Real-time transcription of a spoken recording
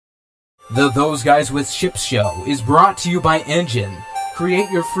The Those Guys with Ships show is brought to you by Engine.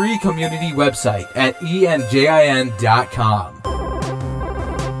 Create your free community website at enjin.com.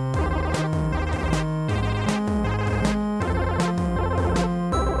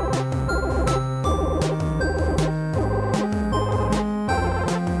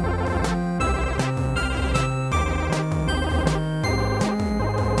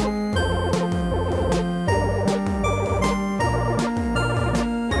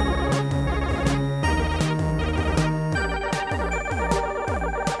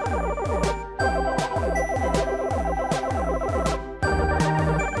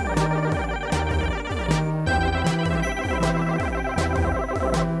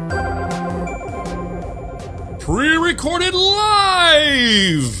 Pre-recorded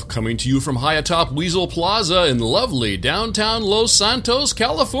live! Coming to you from high atop Weasel Plaza in lovely downtown Los Santos,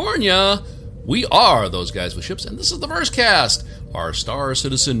 California. We are Those Guys with Ships, and this is the Versecast, our Star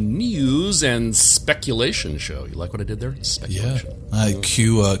Citizen news and speculation show. You like what I did there? Speculation.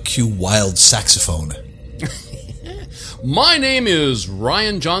 Yeah. Cue wild saxophone. My name is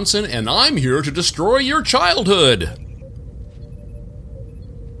Ryan Johnson, and I'm here to destroy your childhood.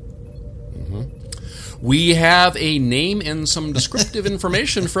 We have a name and some descriptive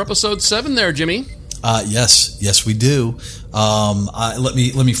information for episode 7 there, Jimmy. Yes, we do. Let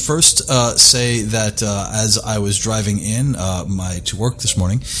me first say that as I was driving in to work this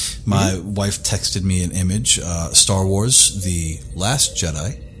morning, my wife texted me an image, Star Wars: The Last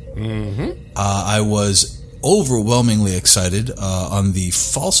Jedi. I was overwhelmingly excited on the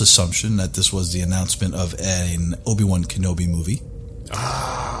false assumption that this was the announcement of an Obi-Wan Kenobi movie.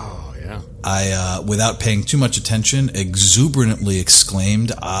 I, without paying too much attention, exuberantly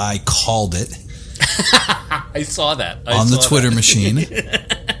exclaimed, "I called it." I saw that. On the Twitter machine.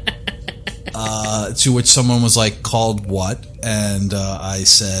 To which someone was like, "Called what?" And I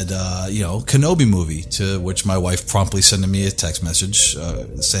said, Kenobi movie. To which my wife promptly sent me a text message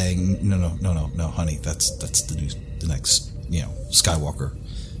saying, No, honey, that's the next, Skywalker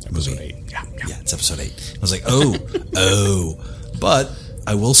episode movie. 8. Yeah, it's episode 8. I was like, oh. But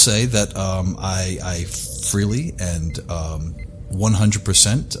I will say that I freely and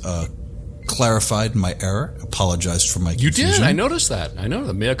 100% clarified my error, apologized for my confusion. You did. I noticed that. I know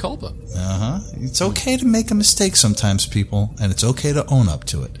the mea culpa. It's okay to make a mistake sometimes, people, and it's okay to own up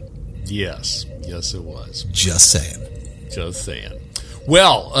to it. Yes, it was. Just saying.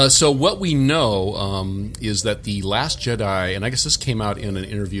 Well, so what we know is that The Last Jedi, and I guess this came out in an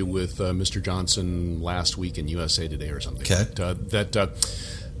interview with Mr. Johnson last week in USA Today or something. Okay. That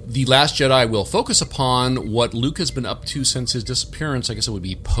The Last Jedi will focus upon what Luke has been up to since his disappearance. I guess it would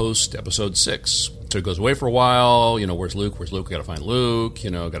be post Episode 6. So he goes away for a while. Where's Luke? Got to find Luke.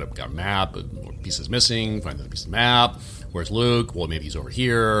 Got a map. A piece is missing. Find the piece of the map. Where's Luke? Well, maybe he's over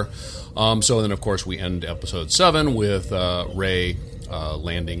here. So then, of course, we end Episode 7 with Rey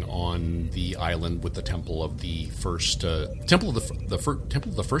landing on the island with the temple of the first temple of the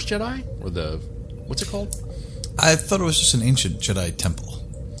first Jedi, or what's it called? I thought it was just an ancient Jedi temple.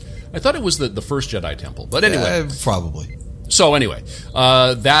 I thought it was the first Jedi temple, but anyway, probably. So anyway,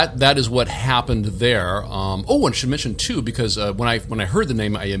 that is what happened there. And I should mention too, because when I heard the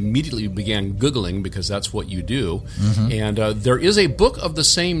name, I immediately began Googling, because that's what you do. And there is a book of the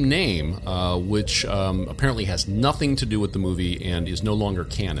same name, which apparently has nothing to do with the movie and is no longer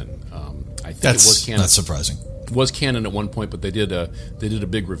canon. I think it was canon. That's surprising. Was canon at one point, but they did a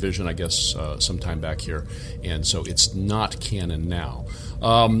big revision, I guess, some time back here, and so it's not canon now.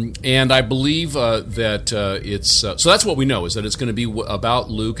 And I believe that it's so that's what we know, is that it's going to be about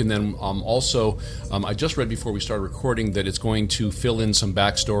Luke, and then also I just read before we started recording that it's going to fill in some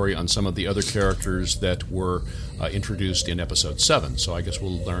backstory on some of the other characters that were introduced in Episode 7. So I guess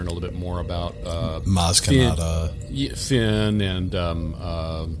we'll learn a little bit more about Maz Kanata, Finn, and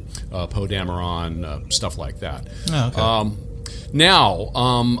Poe Dameron, stuff like that. Oh, okay. Now,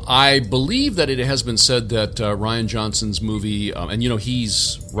 I believe that it has been said that Rian Johnson's movie, and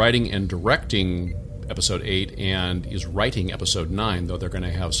he's writing and directing Episode 8 and is writing Episode 9, though they're going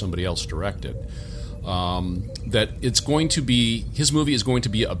to have somebody else direct it, that his movie is going to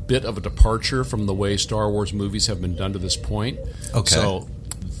be a bit of a departure from the way Star Wars movies have been done to this point. Okay. So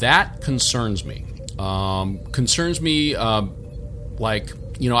that concerns me. I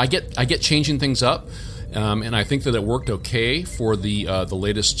get changing things up. And I think that it worked okay for the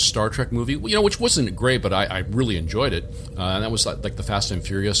latest Star Trek movie, which wasn't great, but I really enjoyed it. And that was like the Fast and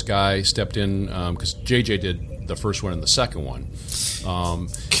Furious guy stepped in, because JJ did the first one and the second one.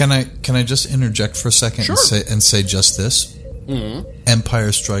 Can I just interject for a second? Sure. and say just this?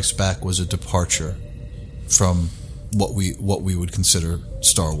 Empire Strikes Back was a departure from what we would consider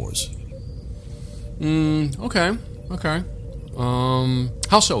Star Wars. Okay.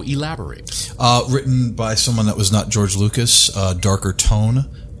 How so? Elaborate. Written by someone that was not George Lucas. Darker tone,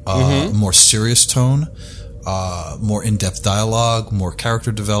 more serious tone, more in-depth dialogue, more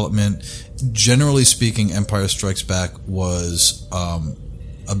character development. Generally speaking, Empire Strikes Back was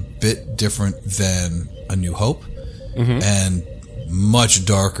a bit different than A New Hope, and much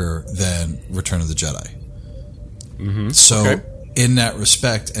darker than Return of the Jedi. So, in that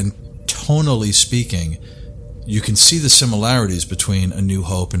respect, and tonally speaking, you can see the similarities between A New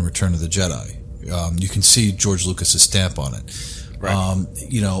Hope and Return of the Jedi. You can see George Lucas's stamp on it. Right.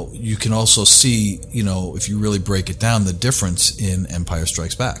 You can also see, if you really break it down, the difference in Empire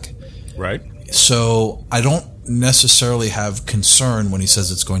Strikes Back. Right. So I don't necessarily have concern when he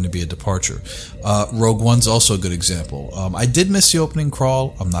says it's going to be a departure. Rogue One's also a good example. I did miss the opening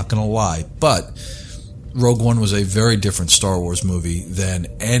crawl, I'm not going to lie, but Rogue One was a very different Star Wars movie than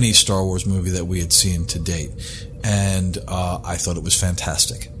any Star Wars movie that we had seen to date. And I thought it was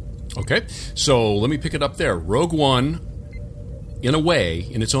fantastic. Okay, so let me pick it up there. Rogue One, in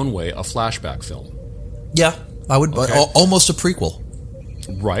its own way, a flashback film. Yeah, I would. Okay. Almost a prequel.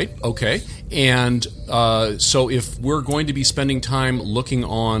 Right, okay. And so if we're going to be spending time looking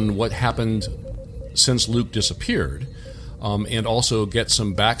on what happened since Luke disappeared, and also get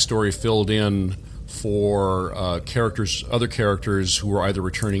some backstory filled in for other characters who were either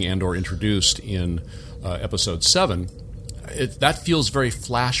returning and or introduced in Episode 7, that feels very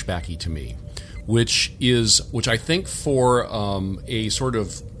flashbacky to me, which I think for a sort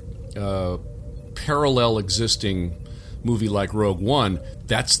of parallel existing movie like Rogue One,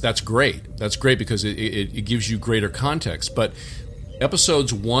 that's great. That's great because it gives you greater context. But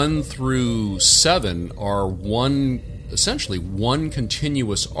Episodes 1 through 7 are essentially one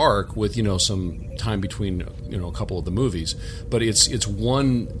continuous arc with some time between a couple of the movies, but it's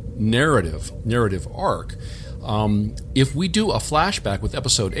one narrative arc. If we do a flashback with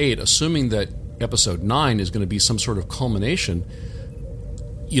Episode 8, assuming that Episode 9 is going to be some sort of culmination,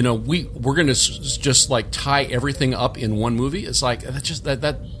 we're going to just like tie everything up in one movie. It's like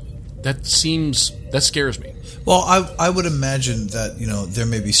that scares me. Well, I would imagine that there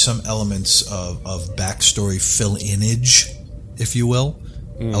may be some elements of backstory fill-inage, if you will.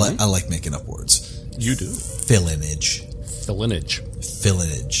 I like making up words. You do. Fill-inage.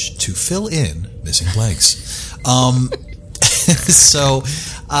 To fill in missing blanks. So,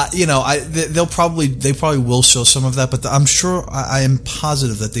 they probably will show some of that, but I'm sure, I am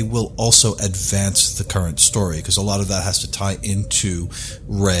positive that they will also advance the current story, because a lot of that has to tie into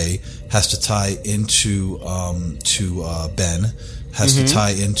Rey, has to tie into Ben, has to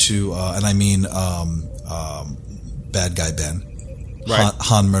tie into, and I mean bad guy Ben, right.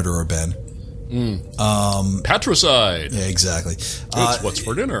 Han murderer Ben. Patricide. Yeah, exactly. It's what's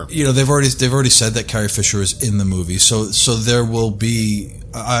for dinner. They've already said that Carrie Fisher is in the movie, so there will be.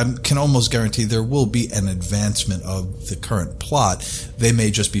 I can almost guarantee there will be an advancement of the current plot. They may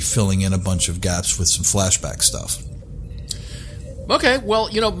just be filling in a bunch of gaps with some flashback stuff. Okay, well,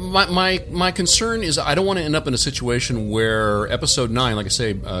 my concern is I don't want to end up in a situation where Episode 9, like I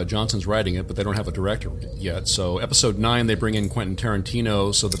say, Johnson's writing it, but they don't have a director yet. So Episode 9, they bring in Quentin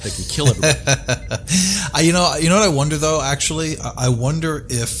Tarantino so that they can kill everybody. You know what I wonder, though, actually? I wonder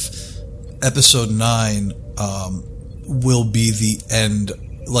if Episode 9 will be the end,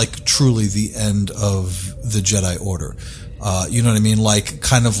 like truly the end of the Jedi Order. You know what I mean?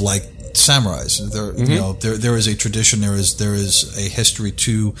 Kind of like samurais. There is a tradition. There is a history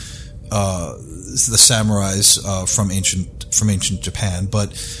to the samurais from ancient Japan,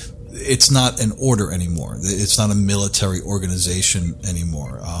 but it's not an order anymore. It's not a military organization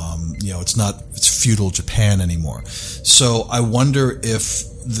anymore. It's feudal Japan anymore. So I wonder if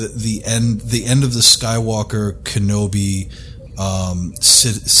the end of the Skywalker, Kenobi,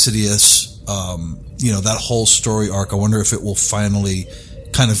 Sidious, that whole story arc. I wonder if it will finally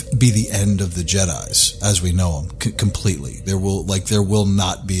kind of be the end of the Jedis as we know them completely. There will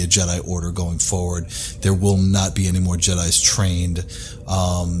not be a Jedi Order going forward. There will not be any more Jedis trained,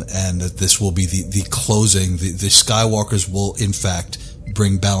 and that this will be the closing. The Skywalkers will in fact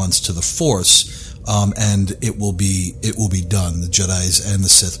bring balance to the Force, and it will be done. The Jedis and the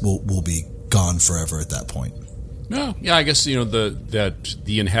Sith will be gone forever at that point. No, yeah, I guess that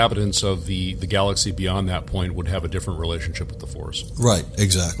the inhabitants of the galaxy beyond that point would have a different relationship with the Force. Right,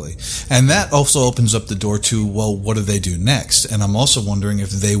 exactly. And that also opens up the door to, well, what do they do next? And I'm also wondering if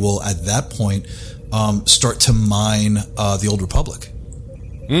they will, at that point, start to mine the Old Republic.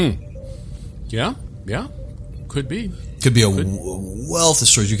 Yeah, could be. Could be a wealth of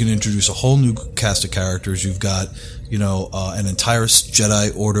stories. You can introduce a whole new cast of characters. You've got, an entire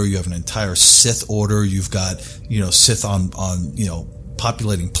Jedi Order. You have an entire Sith Order. You've got, Sith on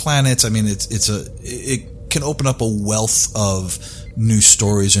populating planets. I mean, it can open up a wealth of new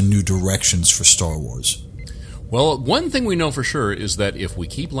stories and new directions for Star Wars. Well, one thing we know for sure is that if we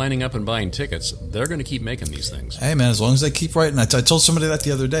keep lining up and buying tickets, they're going to keep making these things. Hey, man, as long as they keep writing. I told somebody that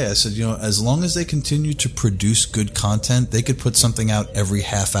the other day. I said, as long as they continue to produce good content, they could put something out every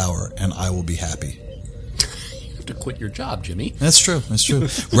half hour, and I will be happy. You have to quit your job, Jimmy. That's true.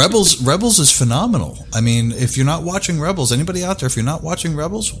 Rebels is phenomenal. I mean, if you're not watching Rebels, anybody out there, if you're not watching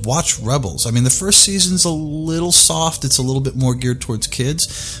Rebels, watch Rebels. I mean, the first season's a little soft. It's a little bit more geared towards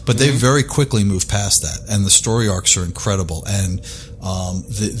kids, but they very quickly move past that, and the story arcs are incredible. And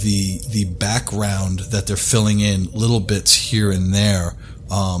the background that they're filling in, little bits here and there,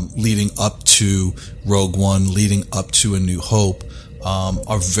 leading up to Rogue One, leading up to A New Hope.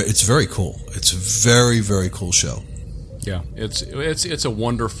 It's very cool. It's a very, very cool show. Yeah, it's a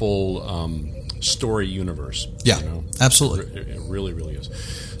wonderful story universe. Yeah, absolutely. It really, really is.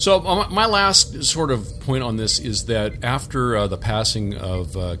 So my last sort of point on this is that after the passing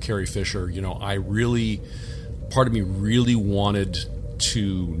of Carrie Fisher, part of me really wanted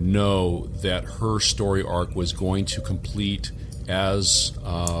to know that her story arc was going to complete as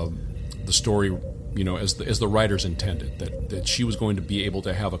the story, as the writers intended, that she was going to be able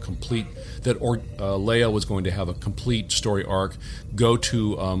to have a complete, Leia was going to have a complete story arc, go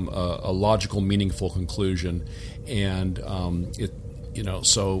to a logical, meaningful conclusion, and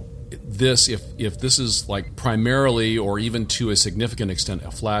so this, if this is like primarily or even to a significant extent a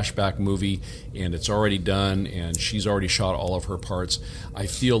flashback movie, and it's already done, and she's already shot all of her parts, I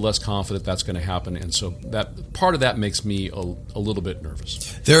feel less confident that's going to happen, and so that part of that makes me a little bit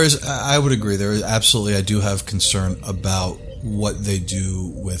nervous. I would agree. There is absolutely. I do have concern about what they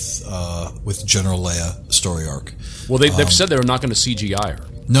do with General Leia story arc. Well, they've said they're not going to CGI her.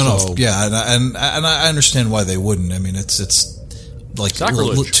 No, yeah, and I understand why they wouldn't. I mean, it's like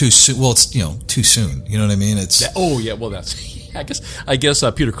too soon. Well, it's too soon. You know what I mean? It's well, that's. I guess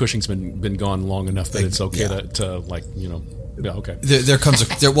Peter Cushing's been gone long enough that it's okay to Yeah, okay. There kind of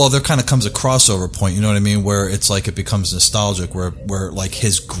comes a crossover point. You know what I mean? Where it's like it becomes nostalgic. Where like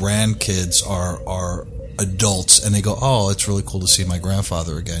his grandkids are adults and they go, oh, it's really cool to see my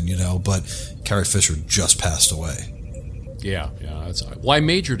grandfather again. But Carrie Fisher just passed away. Yeah. Well, I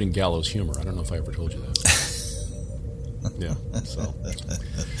majored in gallows humor. I don't know if I ever told you that. Yeah, so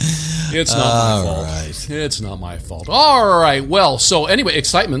it's not my fault. Right. It's not my fault. All right. Well, so anyway,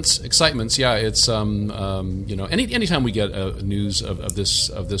 excitements. Yeah, it's anytime we get news of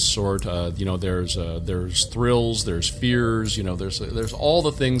this sort, there's thrills, there's fears, there's all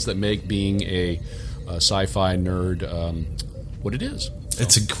the things that make being a sci-fi nerd what it is. So,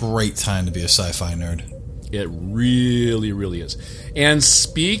 it's a great time to be a sci-fi nerd. It really, really is. And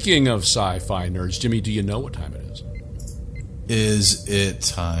speaking of sci-fi nerds, Jimmy, do you know what time it is? Is it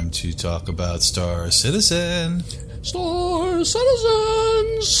time to talk about Star Citizen? Star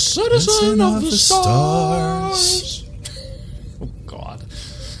Citizen, citizen of the stars. Oh, God.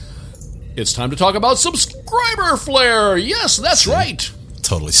 It's time to talk about Subscriber Flare. Yes, that's right.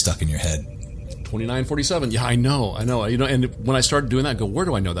 Totally stuck in your head. 2947. Yeah, I know. And when I started doing that, I go, where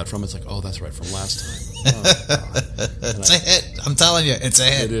do I know that from? It's like, oh, that's right, from last time. It's a hit. I'm telling you, it's a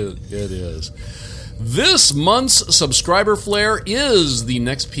hit. It is. This month's Subscriber Flare is the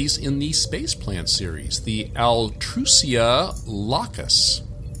next piece in the Space Plant series, the Altrusia lacus,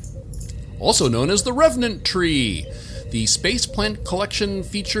 also known as the Revenant Tree. The Space Plant collection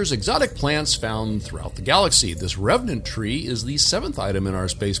features exotic plants found throughout the galaxy. This Revenant Tree is the 7th item in our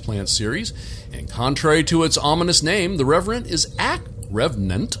Space Plant series, and contrary to its ominous name, the Revenant is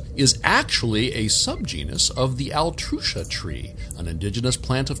actually a subgenus of the Altrusia tree, an indigenous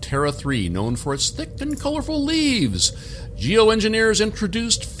plant of Terra 3 known for its thick and colorful leaves. Geoengineers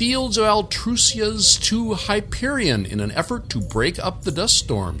introduced fields of Altrusias to Hyperion in an effort to break up the dust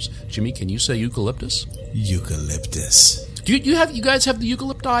storms. Jimmy, can you say eucalyptus? Eucalyptus. Do you guys have the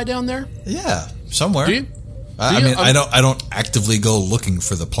eucalypti down there? Yeah, somewhere. Do you? I don't actively go looking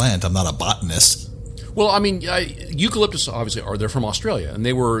for the plant. I'm not a botanist. Well, I mean, eucalyptus obviously they're from Australia, and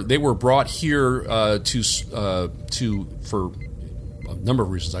they were brought here for a number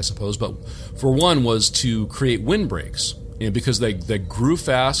of reasons, I suppose. But for one was to create windbreaks, because they grew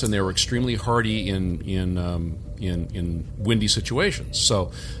fast and they were extremely hardy in windy situations.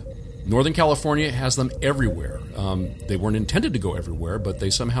 So Northern California has them everywhere. They weren't intended to go everywhere, but they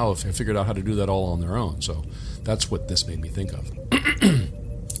somehow have figured out how to do that all on their own. So that's what this made me think of.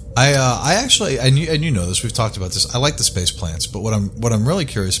 I actually, and you know this, we've talked about this. I like the space plants, but what I'm really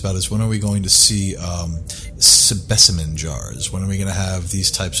curious about is when are we going to see specimen jars? When are we going to have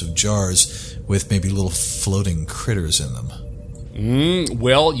these types of jars with maybe little floating critters in them?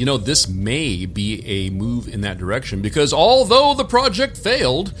 Well, this may be a move in that direction because although the project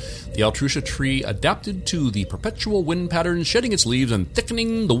failed, the Altrucia tree adapted to the perpetual wind pattern, shedding its leaves and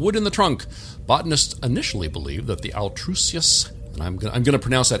thickening the wood in the trunk. Botanists initially believed that the Altrucius, and I'm going to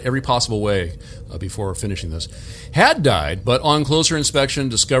pronounce that every possible way before finishing this, had died, but on closer inspection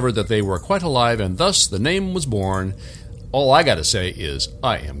discovered that they were quite alive, and thus the name was born. All I got to say is,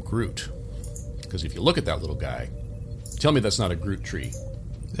 I am Groot. Because if you look at that little guy, tell me that's not a Groot tree.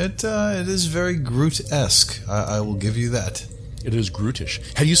 It is very Groot-esque. I will give you that. It is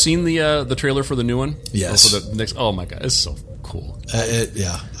Grootish. Have you seen the trailer for the new one? Yes. For the next, oh my god, it's so cool.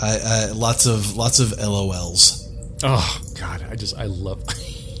 I lots of LOLs. Oh god, I love.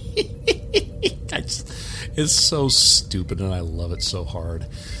 It's so stupid, and I love it so hard.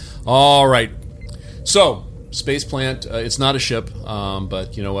 All right, so space plant. It's not a ship,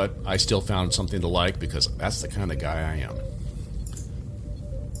 but you know what? I still found something to like because that's the kind of guy I am.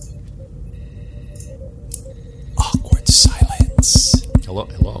 Awkward silence. Hello.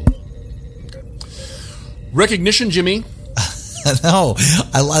 Okay. Recognition, Jimmy. No,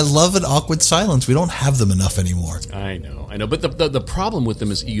 I love an awkward silence. We don't have them enough anymore. I know. But the problem with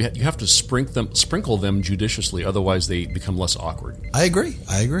them is you have to sprinkle them judiciously, otherwise they become less awkward. I agree.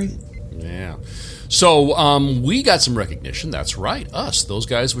 Yeah. So we got some recognition. That's right, us, those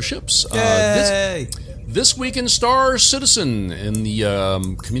guys with ships. Yay! This week in Star Citizen, in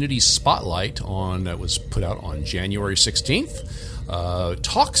the Community Spotlight that was put out on January 16th.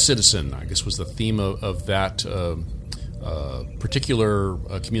 Talk Citizen, I guess, was the theme of that particular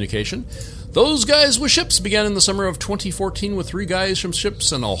communication. Those guys with ships began in the summer of 2014 with 3 guys from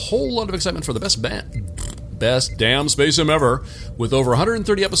ships and a whole lot of excitement for the best damn space sim ever. With over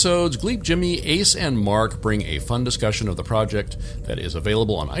 130 episodes, Gleep, Jimmy, Ace, and Mark bring a fun discussion of the project that is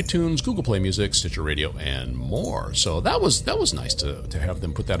available on iTunes, Google Play Music, Stitcher Radio, and more. So that was nice to have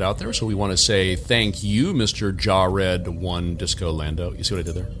them put that out there. So we want to say thank you, Mr. Jared One Disco Lando. You see what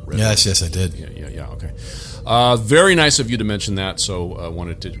I did there? Yes, I did. Yeah, okay. Very nice of you to mention that. So I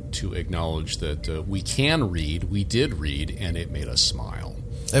wanted to acknowledge that we can read. We did read, and it made us smile.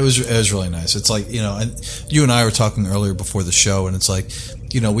 It was really nice. It's like, and you and I were talking earlier before the show, and it's like,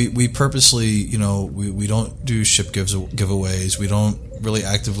 we purposely, we don't do ship giveaways. We don't really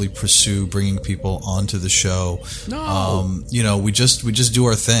actively pursue bringing people onto the show. No. We just do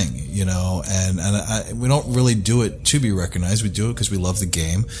our thing, and we don't really do it to be recognized. We do it because we love the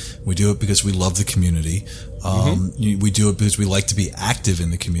game. We do it because we love the community. We do it because we like to be active in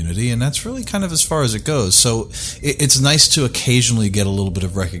the community, and that's really kind of as far as it goes. So it's nice to occasionally get a little bit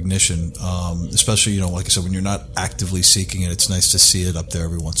of recognition, especially, like I said, when you're not actively seeking it. It's nice to see it up there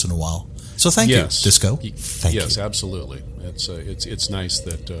every once in a while. So thank you, Disco. Thank you. Yes, absolutely. It's nice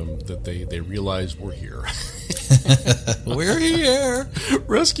that they realize we're here. We're here.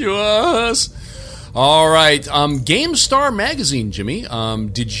 Rescue us. All right, GameStar magazine, Jimmy.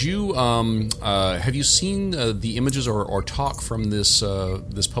 Did you have you seen the images or talk from this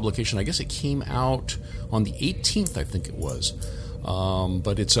publication? I guess it came out on the 18th, I think it was.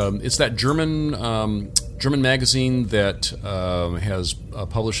 But it's that German magazine that has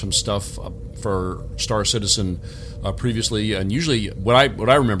published some stuff for Star Citizen previously, and usually what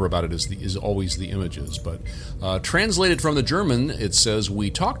I remember about it is always the images. But translated from the German, it says, we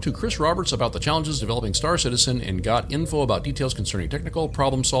talked to Chris Roberts about the challenges developing Star Citizen and got info about details concerning technical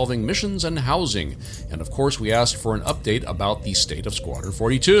problem solving, missions, and housing. And of course, we asked for an update about the state of Squadron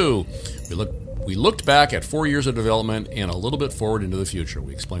 42. We looked back at 4 years of development and a little bit forward into the future.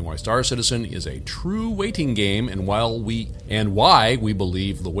 We explained why Star Citizen is a true waiting game and why we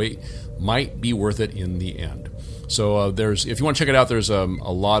believe the wait might be worth it in the end. So if you want to check it out, there's a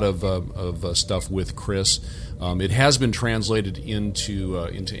lot of stuff with Chris. It has been translated into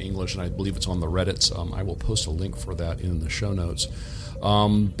English, and I believe it's on the Reddits. I will post a link for that in the show notes.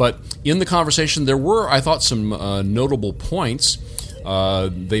 But in the conversation, there were, I thought, some notable points.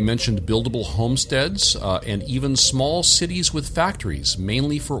 They mentioned buildable homesteads and even small cities with factories,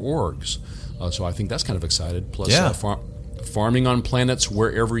 mainly for orgs. So I think that's kind of exciting. Plus, farming on planets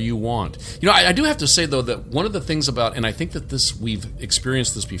wherever you want. I do have to say, though, that one of the things about, and I think that we've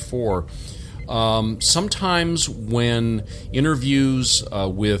experienced this before, sometimes when interviews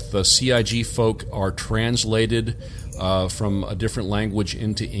with CIG folk are translated from a different language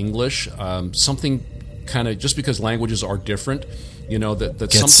into English, something kind of, just because languages are different, that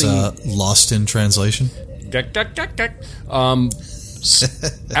gets something lost in translation.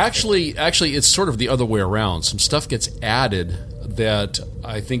 Actually, it's sort of the other way around. Some stuff gets added that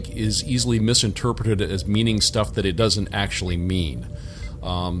I think is easily misinterpreted as meaning stuff that it doesn't actually mean.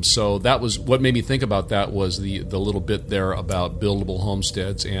 So that was what made me think about that, was the little bit there about buildable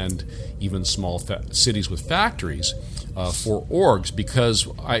homesteads and even small cities with factories for orgs, because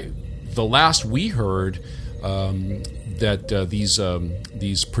the last we heard that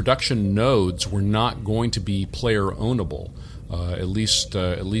these production nodes were not going to be player ownable. At least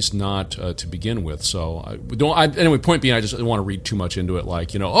not to begin with. So anyway. Point being, I just don't want to read too much into it.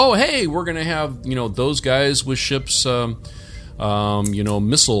 Like, oh hey, we're going to have those guys with ships,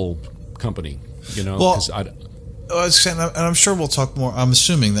 missile company. Well, and I'm sure we'll talk more. I'm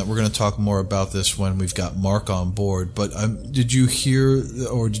assuming that we're going to talk more about this when we've got Mark on board. But did you hear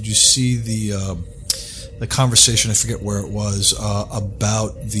or did you see the conversation? I forget where it was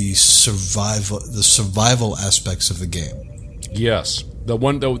about the survival aspects of the game. Yes, the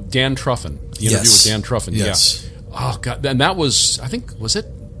Dan Truffin, the interview with Dan Truffin. Yes. Yeah. Oh God, and that was, I think, was it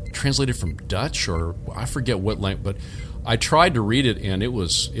translated from Dutch or I forget what language, but I tried to read it and it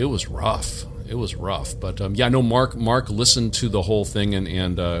was rough. It was rough, but I know Mark listened to the whole thing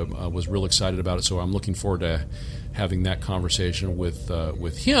and was real excited about it. So I'm looking forward to having that conversation with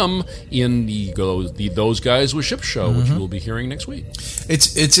him in the Those Guys with Ships show, which we'll be hearing next week.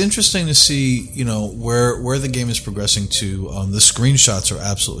 It's interesting to see where the game is progressing to. The screenshots are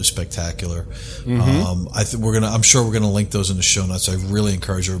absolutely spectacular. I'm sure we're gonna link those in the show notes. I really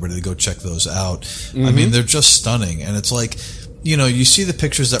encourage everybody to go check those out. I mean, they're just stunning, and it's like, you see the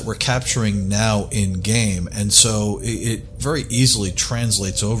pictures that we're capturing now in game, and so it very easily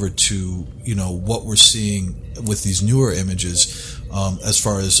translates over to what we're seeing with these newer images, as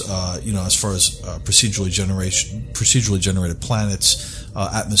far as procedurally generated planets,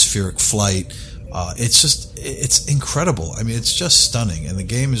 atmospheric flight. It's incredible. I mean, it's just stunning, and the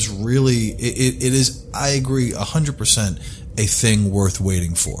game is really it is. I agree 100% a thing worth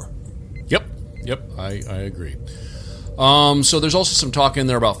waiting for. Yep, I agree. So there's also some talk in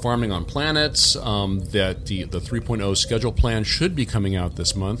there about farming on planets, that the 3.0 schedule plan should be coming out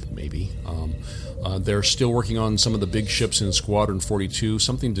this month, maybe. They're still working on some of the big ships in Squadron 42,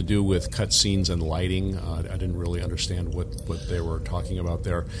 something to do with cutscenes and lighting. I didn't really understand what they were talking about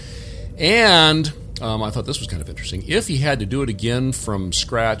there. And I thought this was kind of interesting. If he had to do it again from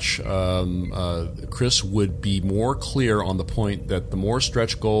scratch, Chris would be more clear on the point that the more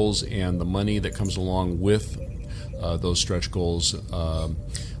stretch goals and the money that comes along with those stretch goals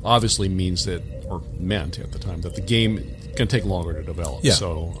obviously means that, or meant at the time, that the game can take longer to develop. Yeah.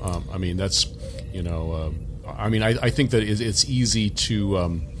 So, I mean, that's, I think that it's easy to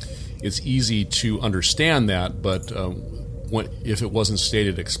understand that, but if it wasn't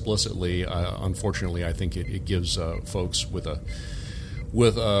stated explicitly, unfortunately, I think it gives folks with a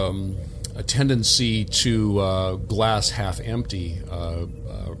tendency to glass half empty,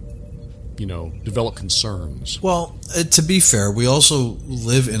 develop concerns. Well, to be fair, we also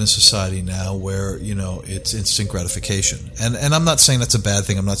live in a society now where, it's instant gratification. And I'm not saying that's a bad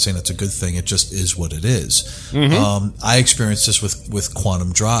thing. I'm not saying that's a good thing. It just is what it is. I experienced this with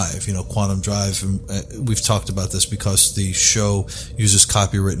Quantum Drive. Quantum Drive, we've talked about this because the show uses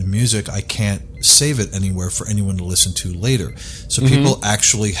copywritten music. I can't save it anywhere for anyone to listen to later. So people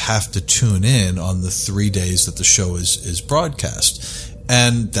actually have to tune in on the 3 days that the show is broadcast.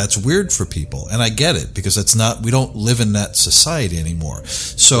 And that's weird for people. And I get it, because we don't live in that society anymore.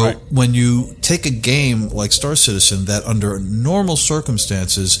 So when you take a game like Star Citizen that under normal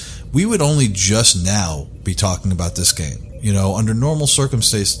circumstances, we would only just now be talking about this game. Under normal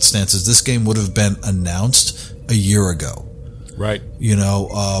circumstances, this game would have been announced a year ago. Right.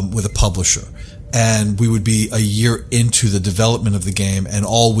 With a publisher. And we would be a year into the development of the game, and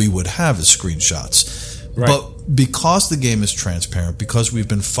all we would have is screenshots. Right. But because the game is transparent, because we've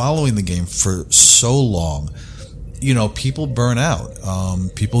been following the game for so long, people burn out.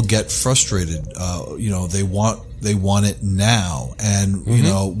 People get frustrated. They want it now. And,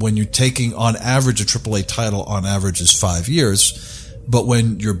 when you're taking on average a AAA title on average is 5 years, but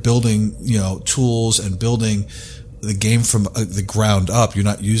when you're building, tools and building the game from the ground up, you're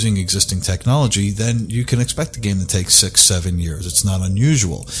not using existing technology, then you can expect the game to take 6-7 years. It's not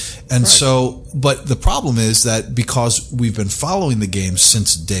unusual. And so, but the problem is that because we've been following the game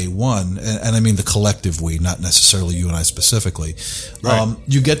since day one, and I mean the collective we, not necessarily you and I specifically,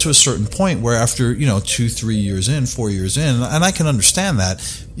 you get to a certain point where after, 2-3 years in, 4 years in, and I can understand that,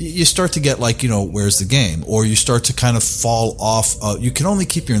 you start to get like, where's the game? Or you start to kind of fall off. You can only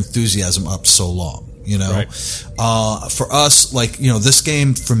keep your enthusiasm up so long. You know, Right. For us, like, you know, this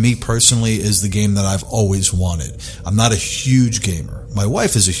game for me personally is the game that I've always wanted. I'm not a huge gamer. My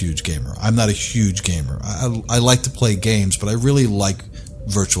wife is a huge gamer. I'm not a huge gamer. I like to play games, but I really like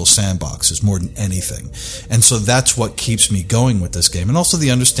virtual sandboxes more than anything. And so that's what keeps me going with this game. And also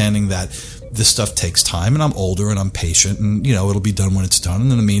the understanding that this stuff takes time, and I'm older and I'm patient, and, you know, it'll be done when it's done.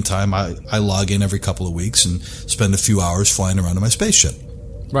 And in the meantime, I log in every couple of weeks and spend a few hours flying around in my spaceship.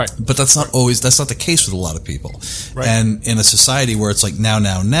 Right. But that's not the case with a lot of people. Right. And in a society where it's like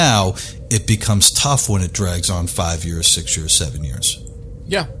now, it becomes tough when it drags on 5 years, 6 years, 7 years.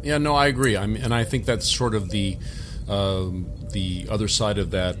 Yeah, no, I agree. And I think that's sort of the other side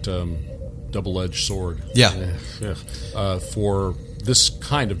of that double-edged sword. Yeah. For this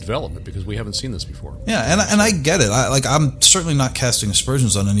kind of development, because we haven't seen this before. Yeah, and I get it. I'm certainly not casting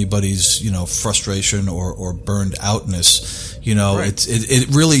aspersions on anybody's, you know, frustration or burned outness. You know, Right. it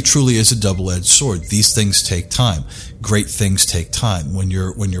really truly is a double-edged sword. These things take time. Great things take time. When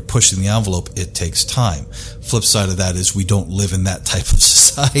you're pushing the envelope, it takes time. Flip side of that is we don't live in that type of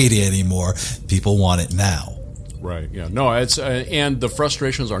society anymore. People want it now. Right. Yeah. No, it's and the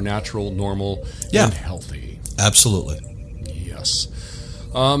frustrations are natural, normal, Yeah. and healthy. Absolutely. Yes.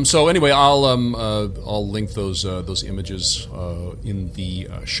 So anyway, I'll link those images in the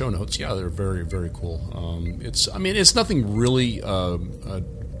show notes. Yeah, they're very, very cool. It's nothing really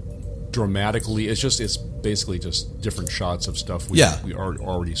dramatically. It's basically just different shots of stuff we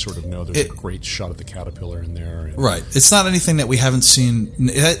already sort of know. There's a great shot of the caterpillar in there. And, Right. It's not anything that we haven't seen.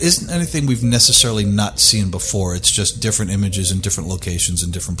 It isn't anything we've necessarily not seen before. It's just different images in different locations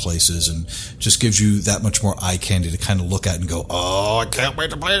and different places, and just gives you that much more eye candy to kind of look at and go, oh, I can't wait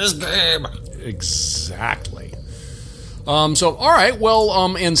to play this game. Exactly. So, all right.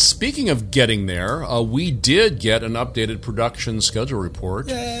 Well, and speaking of getting there, we did get an updated production schedule report.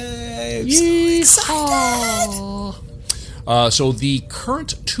 Yay! So the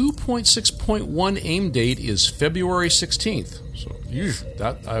current 2.6.1 aim date is February 16th. So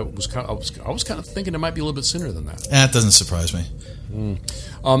that I was kind of thinking it might be a little bit sooner than that. That doesn't surprise me.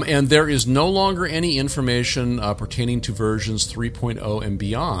 And there is no longer any information pertaining to versions 3.0 and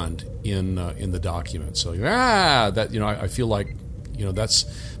beyond in the document. So I feel like, you know, that's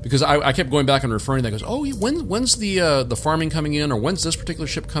because I kept going back and referring. That goes, oh, when's the farming coming in, or when's this particular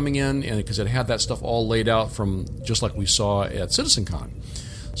ship coming in? And because it had that stuff all laid out from just like we saw at CitizenCon.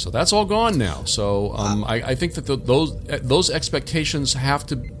 So that's all gone now. So I think that those expectations have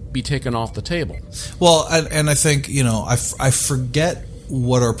to be taken off the table. Well, and I think, you know, I forget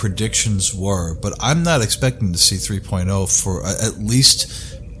what our predictions were, but I'm not expecting to see 3.0 for at least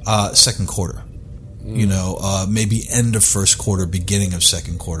second quarter. You know, maybe end of first quarter, beginning of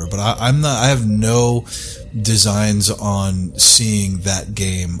second quarter. But I have no designs on seeing that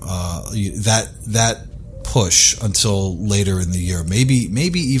game, that push until later in the year.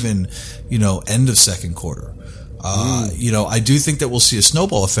 Maybe even, you know, end of second quarter. You know, I do think that we'll see a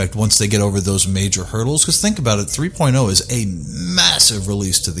snowball effect once they get over those major hurdles. Because think about it, 3.0 is a massive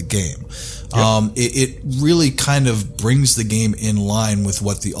release to the game. Yep. It really kind of brings the game in line with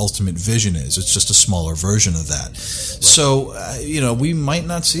what the ultimate vision is. It's just a smaller version of that. Right. So, you know, we might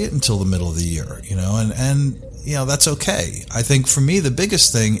not see it until the middle of the year, you know, and you know, that's okay. I think for me, the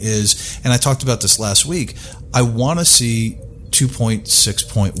biggest thing is, and I talked about this last week, I want to see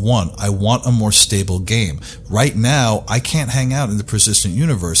 2.6.1. I want a more stable game. Right now, I can't hang out in the persistent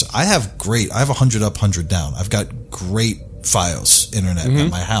universe. I have 100 up, 100 down. I've got great FiOS internet at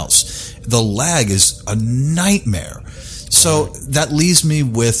my house. The lag is a nightmare. So that leaves me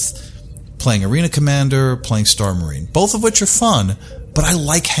with playing Arena Commander, playing Star Marine, both of which are fun, but I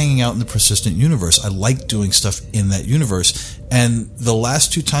like hanging out in the persistent universe. I like doing stuff in that universe. And the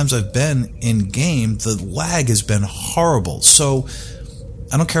last 2 times I've been in game, the lag has been horrible. So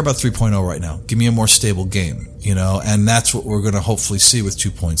I don't care about 3.0 right now. Give me a more stable game, you know, and that's what we're going to hopefully see with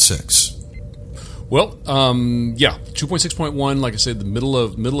 2.6. Well, 2.6.1, like I said, the middle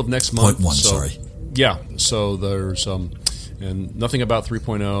of next month. 0.1, sorry. Yeah, so there's and nothing about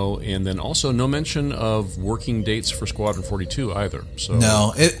 3.0, and then also no mention of working dates for Squadron 42 either. So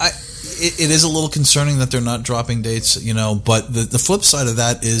no, it is a little concerning that they're not dropping dates, you know, but the flip side of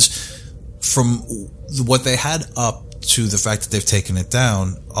that is from what they had up to the fact that they've taken it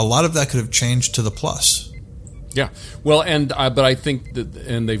down, a lot of that could have changed to the plus. Yeah, well, but I think that,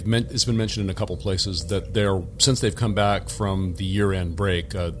 and it's been mentioned in a couple places that since they've come back from the year-end break,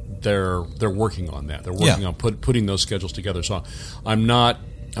 they're working on that. They're working on putting those schedules together. So I'm not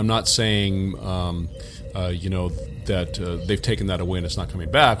saying that they've taken that away and it's not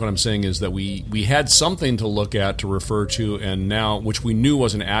coming back. What I'm saying is that we had something to look at, to refer to, and now, which we knew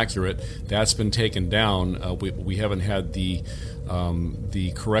wasn't accurate, that's been taken down. We haven't had the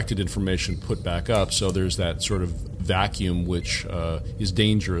corrected information put back up, so there's that sort of vacuum which is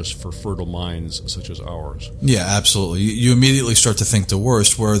dangerous for fertile minds such as ours. Yeah, absolutely. You immediately start to think the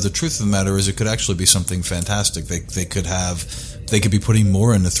worst, where the truth of the matter is it could actually be something fantastic. They could be putting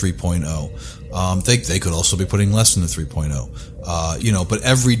more into 3.0. They could also be putting less into 3.0. But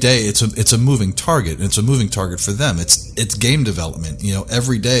every day it's a moving target, and it's a moving target for them. It's game development.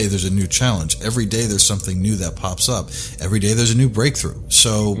 Every day there's a new challenge. Every day there's something new that pops up. Every day there's a new breakthrough.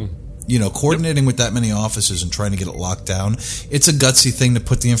 So, coordinating with that many offices and trying to get it locked down, it's a gutsy thing to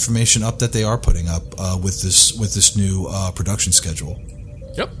put the information up that they are putting up with this new production schedule.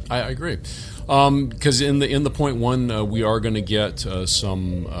 Yep, I agree. Because in the 0.1, we are going to get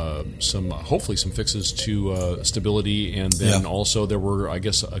some hopefully some fixes to stability, and then also there were, I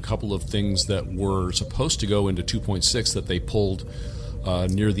guess, a couple of things that were supposed to go into 2.6 that they pulled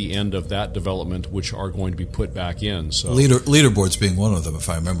near the end of that development, which are going to be put back in. So leaderboards being one of them, if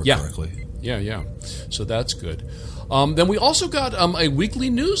I remember correctly. Yeah. So that's good. Then we also got a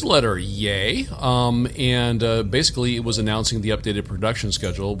weekly newsletter, yay! And basically it was announcing the updated production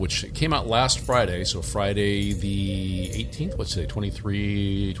schedule, which came out last Friday, so Friday the 18th, what's today,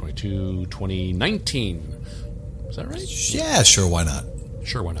 23, 22, 2019. Is that right? Yeah, sure, why not?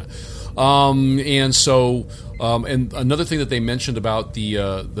 Sure, why not? And another thing that they mentioned about the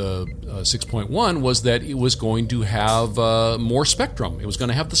 6.1 was that it was going to have more Spectrum. It was going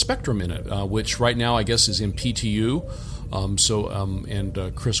to have the Spectrum in it, which right now I guess is in PTU.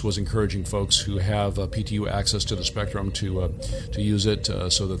 Chris was encouraging folks who have PTU access to the Spectrum to use it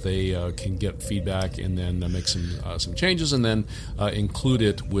so that they can get feedback and then make some changes and then include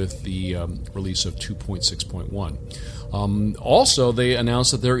it with the release of 2.6.1. Also, they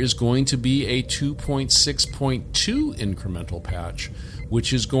announced that there is going to be a 2.6.2 incremental patch,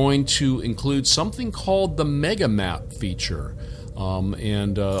 which is going to include something called the Mega Map feature.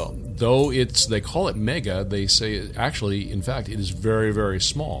 Though they call it mega, they say actually, in fact, it is very, very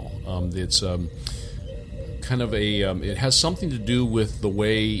small. It's kind of it has something to do with the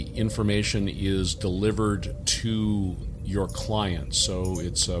way information is delivered to your client. So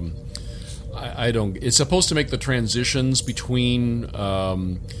it's it's supposed to make the transitions between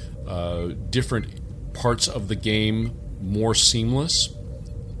different parts of the game more seamless.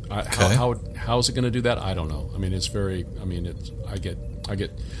 Okay. How is it going to do that? I don't know. I mean,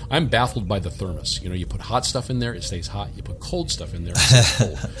 I'm baffled by the thermos. You put hot stuff in there, it stays hot. You put cold stuff in there, it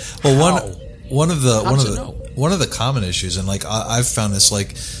stays cold. Well, one of the common issues, and I've found this,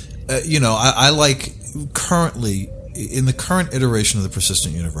 I like currently in the current iteration of the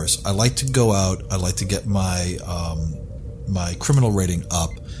Persistent Universe, I like to go out, I like to get my my criminal rating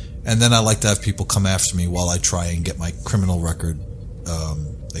up, and then I like to have people come after me while I try and get my criminal record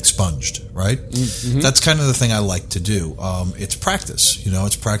expunged, right? Mm-hmm. That's kind of the thing I like to do. It's practice,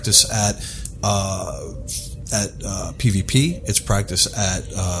 it's practice at PvP. It's practice at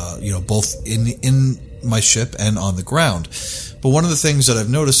both in my ship and on the ground. But one of the things that I've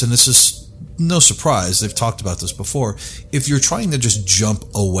noticed, and this is no surprise, they've talked about this before, if you're trying to just jump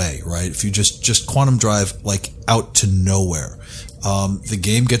away, right? If you just quantum drive out to nowhere, the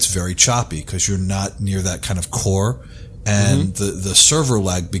game gets very choppy because you're not near that kind of core. And the server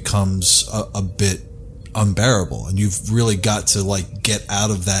lag becomes a bit unbearable, and you've really got to get out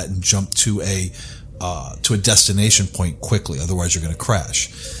of that and jump to a destination point quickly. Otherwise, you're going to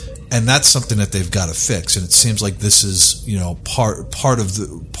crash. And that's something that they've got to fix. And it seems like this is part of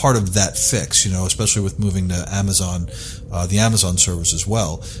that fix. Especially with moving to Amazon, the Amazon servers as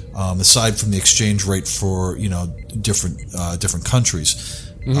well. Aside from the exchange rate for different countries.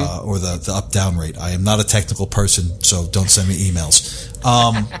 Or the up-down rate. I am not a technical person, so don't send me emails.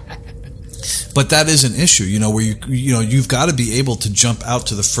 But that is an issue, where you've got to be able to jump out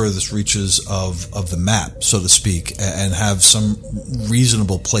to the furthest reaches of the map, so to speak, and have some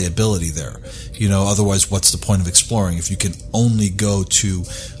reasonable playability there. Otherwise, what's the point of exploring if you can only go to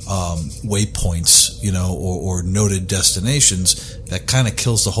waypoints, or noted destinations? That kind of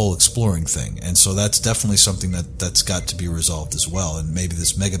kills the whole exploring thing. And so that's definitely something that's got to be resolved as well. And maybe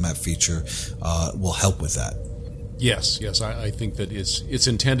this Mega Map feature will help with that. Yes, I think that it's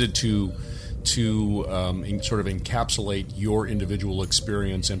intended to sort of encapsulate your individual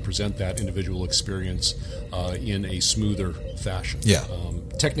experience and present that individual experience in a smoother fashion. Yeah.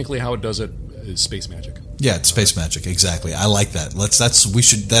 Technically, how it does it is space magic. Yeah, it's space magic. Exactly. I like that. That's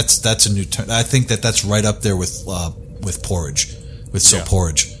a new term. I think that's right up there with porridge, with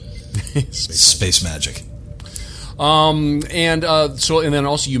porridge. Space magic. And then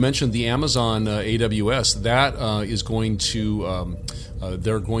also you mentioned the Amazon AWS. That is going to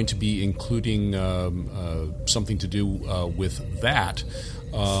they're going to be including something to do with that.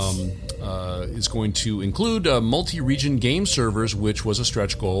 Is going to include multi-region game servers, which was a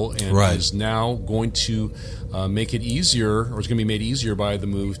stretch goal, and is now going to make it easier, or it's going to be made easier by the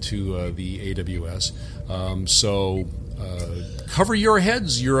move to the AWS. Cover your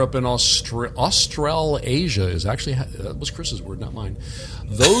heads, Europe and Australasia is actually, that was Chris's word, not mine.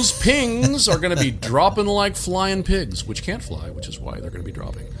 Those pings are going to be dropping like flying pigs, which can't fly, which is why they're going to be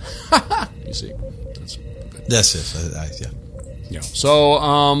dropping. You see, that's good. That's it. Yeah. Yeah. So,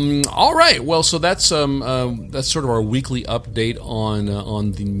 all right. Well, so that's sort of our weekly update on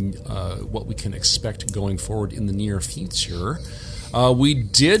the what we can expect going forward in the near future. We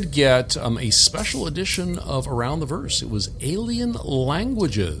did get a special edition of Around the Verse. It was Alien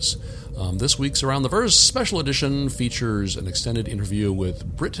Languages. This week's Around the Verse special edition features an extended interview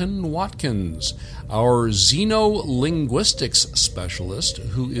with Britton Watkins, our xenolinguistics specialist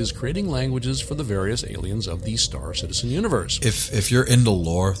who is creating languages for the various aliens of the Star Citizen universe. If you're into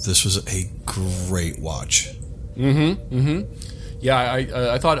lore, this was a great watch. Yeah,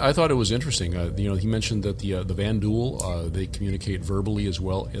 I thought it was interesting. He mentioned that the Vanduul they communicate verbally as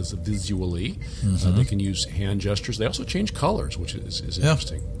well as visually. They can use hand gestures. They also change colors, which is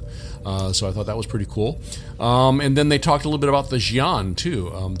interesting. So I thought that was pretty cool. And then they talked a little bit about the Xi'an,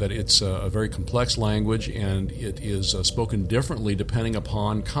 too, that it's a very complex language and it is spoken differently depending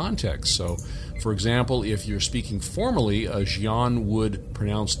upon context. So, for example, if you're speaking formally, a Xi'an would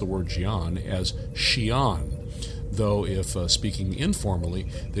pronounce the word Xi'an as Xi'an. Though if speaking informally,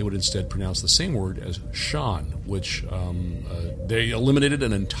 they would instead pronounce the same word as Shan, which they eliminated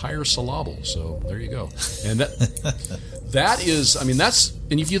an entire syllable. So there you go. And that is, I mean, that's,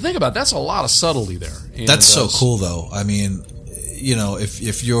 and if you think about it, that's a lot of subtlety there. And that's so cool, though. I mean,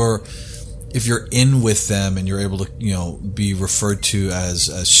 if you're in with them and you're able to, be referred to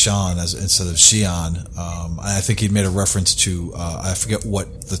as Shan instead of Xi'an, I think he made a reference to, I forget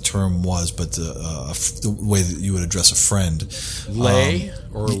what the term was, but the way that you would address a friend. Lay,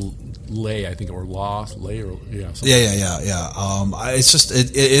 or lay, I think, or law, lay, or, yeah. Yeah. It's just,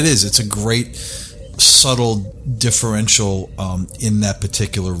 it is. It's a great subtle differential in that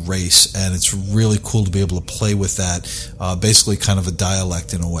particular race, and it's really cool to be able to play with that, basically kind of a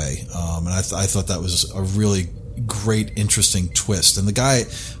dialect in a way. And I thought that was a really great, interesting twist. And the guy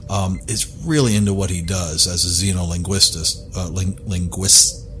is really into what he does as a xenolinguist.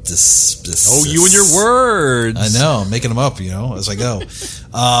 Oh, you and your words! I know, I'm making them up, as I go.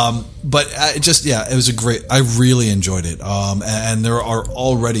 But it was a great. I really enjoyed it. And there are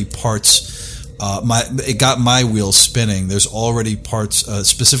already parts. It got my wheels spinning. There's already parts,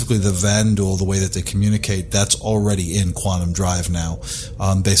 specifically the Vanduul, the way that they communicate, that's already in Quantum Drive now,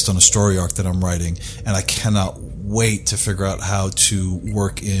 based on a story arc that I'm writing. And I cannot wait to figure out how to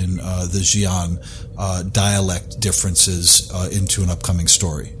work in the Xi'an dialect differences into an upcoming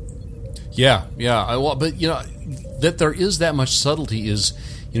story. Yeah. But that there is that much subtlety is,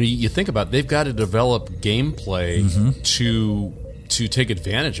 you think about it, they've got to develop gameplay to take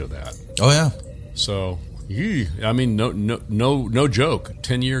advantage of that. Oh yeah. So, I mean, no joke.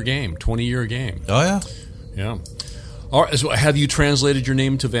 10-year game, 20-year game. Oh yeah. Yeah. All right. So, have you translated your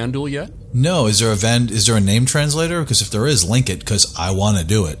name to Vanduul yet? No. Is there a name translator? Because if there is, link it. Because I want to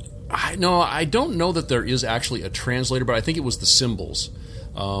do it. I don't know that there is actually a translator, but I think it was the symbols.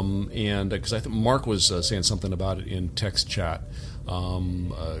 And because I think Mark was saying something about it in text chat.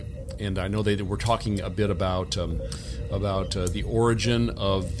 And I know they were talking a bit about the origin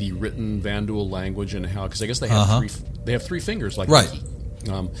of the written Vanduul language and how, because I guess they have three fingers, like right.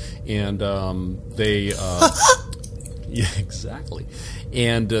 They yeah, exactly,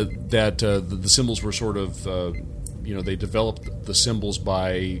 and that the symbols were sort of they developed the symbols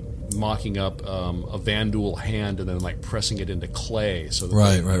by mocking up a Vanduul hand and then like pressing it into clay. So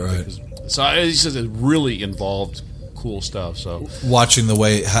right. So he says it really involved cool stuff. So watching then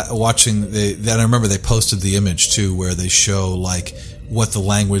I remember they posted the image too, where they show like what the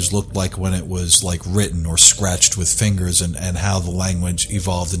language looked like when it was like written or scratched with fingers, and how the language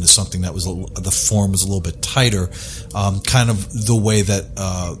evolved into something that was the form was a little bit tighter, kind of the way that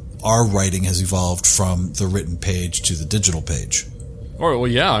our writing has evolved from the written page to the digital page. Or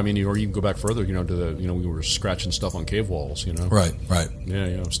well, yeah, I mean, or you can go back further, to the, we were scratching stuff on cave walls, Right.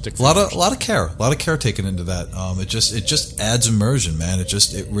 Yeah, stick A lot of care taken into that. It just adds immersion, man.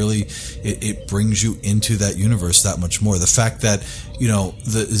 It really brings you into that universe that much more. The fact that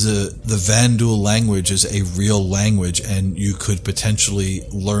the Vanduul language is a real language, and you could potentially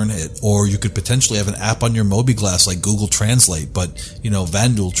learn it, or you could potentially have an app on your Moby Glass like Google Translate, but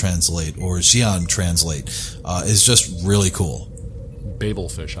Vanduul Translate or Xi'an Translate is just really cool.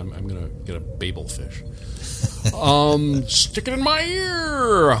 Babelfish. I'm going to get a Babelfish. Stick it in my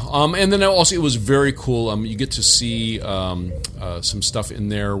ear. And then also, it was very cool. You get to see some stuff in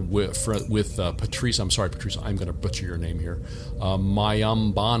there with Patrice. I'm sorry, Patrice. I'm going to butcher your name here.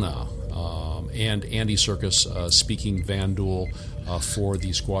 Mayambana and Andy Serkis speaking Vanduul for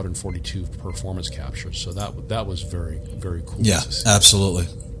the Squadron 42 performance captures. So that was very, very cool. Yeah, absolutely.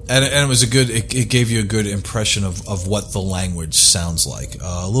 And it was it gave you a good impression of what the language sounds like.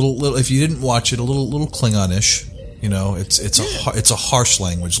 A little if you didn't watch it, a little Klingon-ish. It's a harsh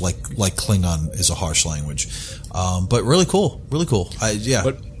language, like Klingon is a harsh language. But really cool.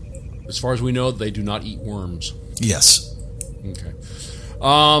 But as far as we know, they do not eat worms. Yes. Okay.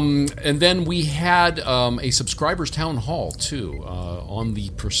 And then we had a subscribers town hall too on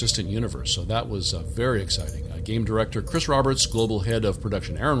the Persistent Universe. So that was very exciting. Game director Chris Roberts, global head of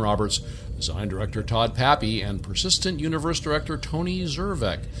production Aaron Roberts, design director Todd Pappy, and Persistent Universe director Tony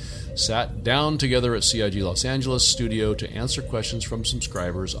Zervek sat down together at CIG Los Angeles studio to answer questions from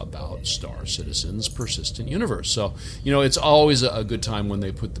subscribers about Star Citizen's Persistent Universe. So, it's always a good time when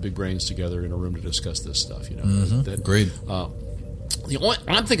they put the big brains together in a room to discuss this stuff. Agreed.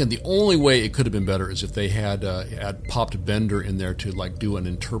 I'm thinking the only way it could have been better is if they had popped Bender in there to do an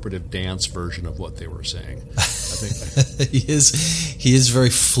interpretive dance version of what they were saying. I think he is very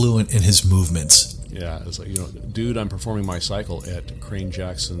fluent in his movements. Yeah, it's like, dude, I'm performing my cycle at Crane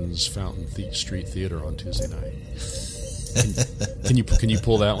Jackson's Fountain Street Theater on Tuesday night. Can you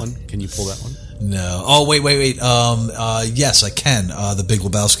pull that one? Can you pull that one? No. Oh, wait. Yes, I can. The Big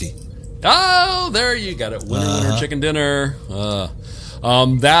Lebowski. Oh, there you got it. Winner, chicken dinner.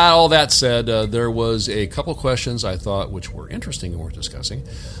 All that said, there was a couple questions I thought which were interesting and worth discussing.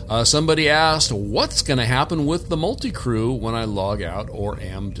 Somebody asked, what's going to happen with the multi-crew when I log out or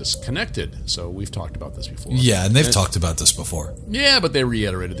am disconnected? So we've talked about this before. Yeah, and they've talked about this before. Yeah, but they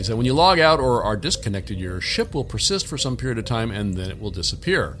reiterated. They said, when you log out or are disconnected, your ship will persist for some period of time and then it will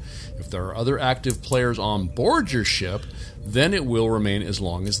disappear. If there are other active players on board your ship, then it will remain as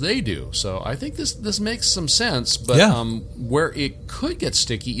long as they do. So I think this makes some sense, but where it could get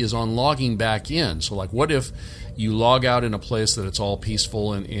sticky is on logging back in. So what if you log out in a place that it's all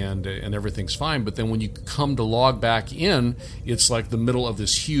peaceful and everything's fine, but then when you come to log back in, it's like the middle of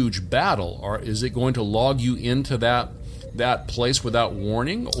this huge battle. Or is it going to log you into that place without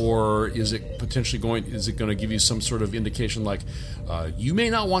warning, or is it potentially going to give you some sort of indication you may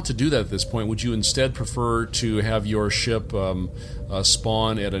not want to do that at this point? Would you instead prefer to have your ship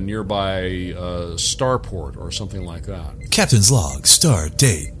spawn at a nearby starport or something like that? Captain's log, star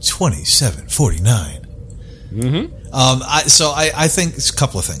date 2749. I think it's a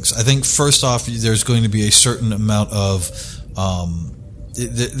couple of things. I think first off, there's going to be a certain amount of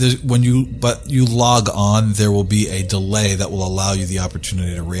when you log on, there will be a delay that will allow you the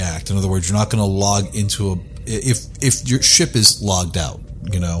opportunity to react. In other words, you're not going to log into if your ship is logged out,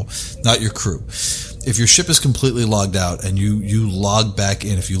 not your crew. If your ship is completely logged out and you log back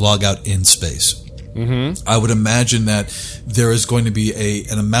in, if you log out in space, I would imagine that there is going to be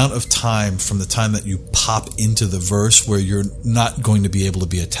an amount of time from the time that you pop into the verse where you're not going to be able to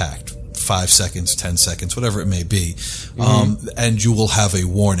be attacked. 5 seconds, 10 seconds, whatever it may be, and you will have a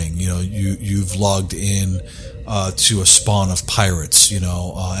warning. You've logged in to a spawn of pirates,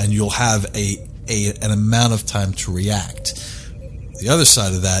 and you'll have an amount of time to react. The other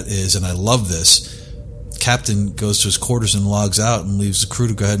side of that is, and I love this, Captain goes to his quarters and logs out and leaves the crew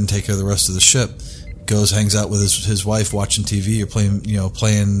to go ahead and take care of the rest of the ship. Goes, hangs out with his wife, watching TV or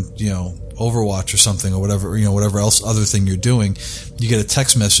playing Overwatch or something, or whatever else other thing you're doing. You get a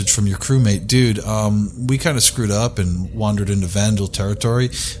text message from your crewmate, dude, we kind of screwed up and wandered into Vanduul territory.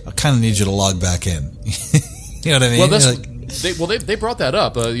 I kind of need you to log back in. You know what I mean? Well, they brought that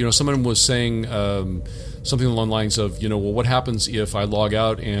up. Someone was saying something along the lines of, what happens if I log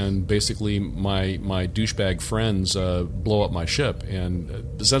out and basically my douchebag friends blow up my ship?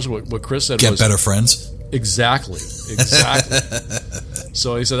 And essentially what Chris said was... Get better friends? Exactly.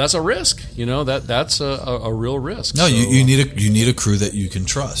 So he said that's a risk. That's a real risk. No, you need a crew that you can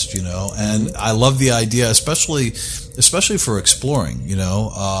trust. And I love the idea, especially for exploring.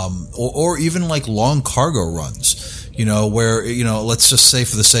 Or even like long cargo runs. where, let's just say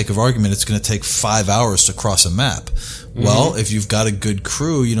for the sake of argument, it's going to take 5 hours to cross a map. Well, if you've got a good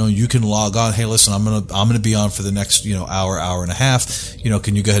crew, you can log on. Hey, listen, I'm gonna be on for the next, hour and a half.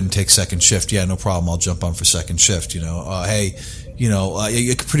 Can you go ahead and take second shift? Yeah, no problem. I'll jump on for second shift. Hey,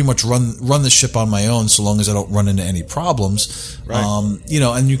 you can pretty much run the ship on my own so long as I don't run into any problems. Right.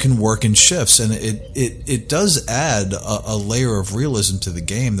 And you can work in shifts, and it does add a layer of realism to the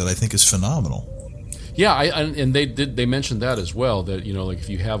game that I think is phenomenal. Yeah, and they mentioned that as well, that like if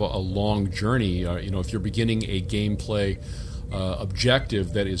you have a long journey, if you're beginning a gameplay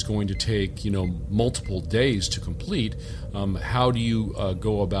objective that is going to take multiple days to complete, how do you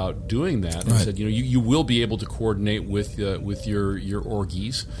go about doing that? And right. said you will be able to coordinate with your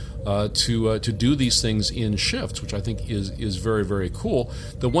orgies to do these things in shifts, which I think is very, very cool.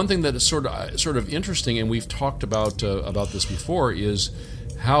 The one thing that is sort of interesting, and we've talked about this before, is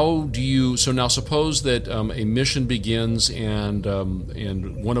how do you? So now, suppose that a mission begins and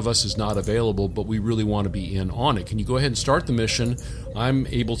one of us is not available, but we really want to be in on it. Can you go ahead and start the mission? I'm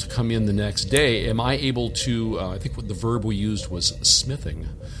able to come in the next day. Am I able to? I think what the verb we used was smithing.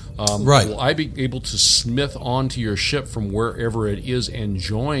 Right. Will I be able to smith onto your ship from wherever it is and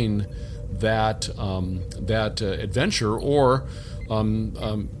join that adventure? Or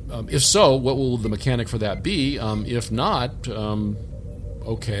if so, what will the mechanic for that be? If not.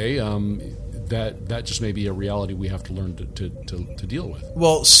 Okay, that just may be a reality we have to learn to deal with.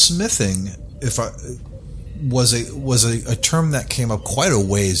 Well, smithing, was a term that came up quite a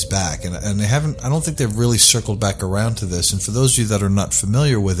ways back, and they haven't. I don't think they've really circled back around to this. And for those of you that are not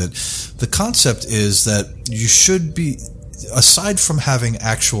familiar with it, the concept is that you should be, aside from having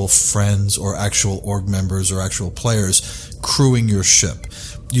actual friends or actual org members or actual players crewing your ship,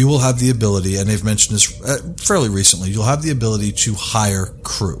 you will have the ability, and they've mentioned this fairly recently, you'll have the ability to hire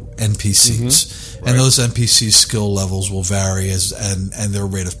crew, NPCs. Mm-hmm. Right. And those NPC skill levels will vary and their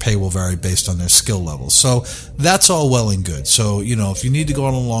rate of pay will vary based on their skill levels. So that's all well and good. So, if you need to go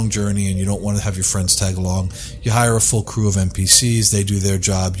on a long journey and you don't want to have your friends tag along, you hire a full crew of NPCs, they do their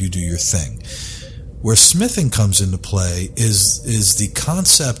job, you do your thing. Where smithing comes into play is the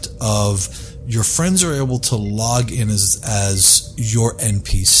concept of your friends are able to log in as your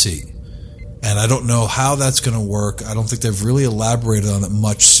NPC. And I don't know how that's going to work. I don't think they've really elaborated on it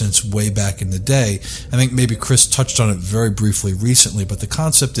much since way back in the day. I think maybe Chris touched on it very briefly recently, but the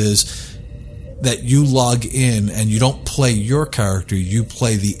concept is that you log in and you don't play your character, you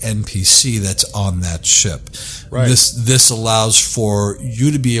play the NPC that's on that ship. Right. This allows for you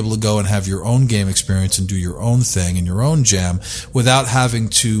to be able to go and have your own game experience and do your own thing and your own jam without having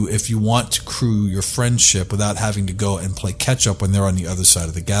to, if you want to crew your friendship, without having to go and play catch up when they're on the other side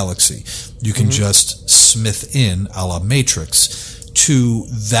of the galaxy. You can just smith in, a la Matrix, to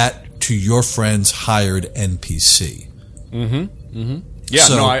your friend's hired NPC. Yeah,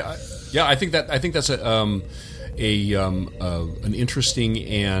 so, I think that's an interesting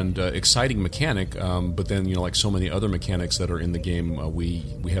and exciting mechanic. But then, like so many other mechanics that are in the game, we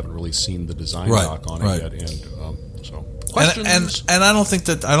haven't really seen the design doc on it yet. And so questions. And I don't think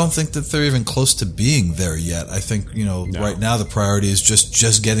that they're even close to being there yet. I think right now the priority is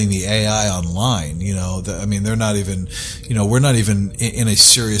just getting the AI online. They're not even we're not even in a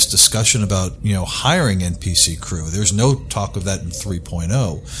serious discussion about hiring NPC crew. There's no talk of that in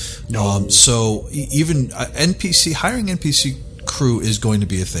 3.0. No. So even hiring NPC crew is going to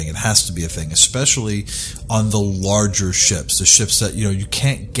be a thing. It has to be a thing, especially on the larger ships, the ships that you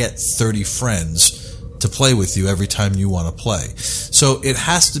can't get 30 friends to play with you every time you want to play. So it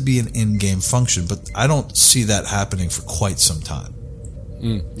has to be an in-game function, but I don't see that happening for quite some time.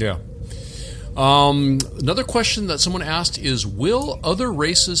 Yeah. Another question that someone asked is, will other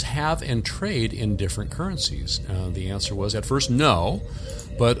races have and trade in different currencies? The answer was at first no,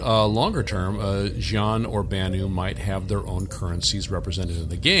 but longer term, Xian or Banu might have their own currencies represented in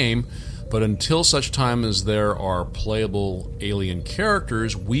the game. But until such time as there are playable alien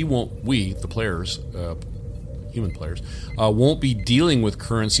characters, the players, human players, won't be dealing with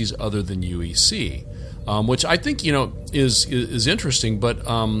currencies other than UEC, which I think is interesting. But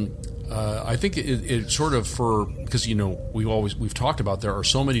I think it sort of because we've talked about there are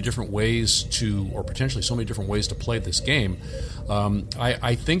so many different ways potentially so many different ways to play this game.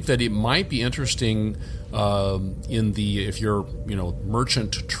 I think that it might be interesting if you're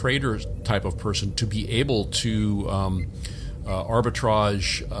merchant trader type of person to be able to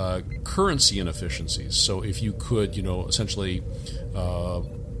arbitrage currency inefficiencies. So if you could essentially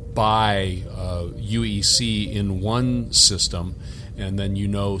buy UEC in one system and then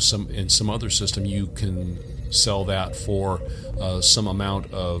in some other system you can sell that for some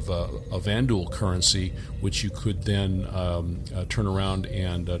amount of Vanduul currency, which you could then turn around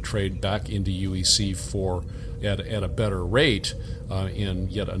and trade back into UEC for at a better rate in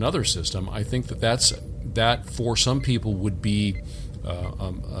yet another system. I think that for some people would be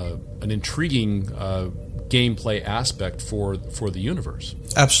an intriguing gameplay aspect for the universe.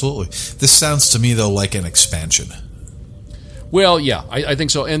 Absolutely. This sounds to me, though, like an expansion. Well, yeah, I think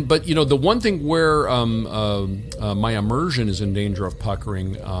so. But the one thing where my immersion is in danger of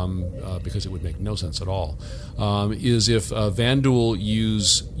puckering, because it would make no sense at all, is if Vanduul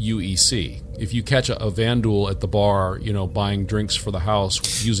use UEC. If you catch a Vanduul at the bar, buying drinks for the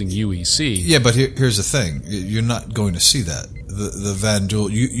house using UEC. Yeah, but here's the thing: you're not going to see that. The Vanduul,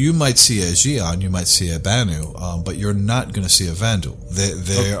 you might see a Xi'an, you might see a Banu, but you're not going to see a Vanduul.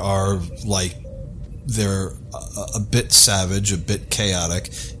 They are like. They're a bit savage, a bit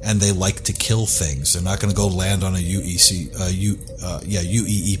chaotic, and they like to kill things. They're not going to go land on a UEE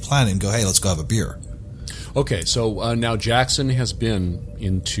planet and go, "Hey, let's go have a beer." Okay, so now Jackson has been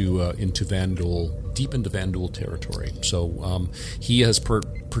into Vanduul, deep into Vanduul territory. So he has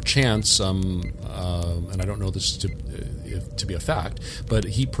perchance, and I don't know this to be a fact, but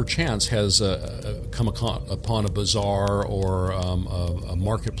he perchance has come upon a bazaar or a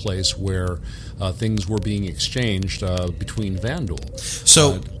marketplace where things were being exchanged between Vanduul.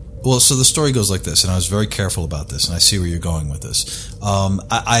 So the story goes like this, and I was very careful about this, and I see where you're going with this.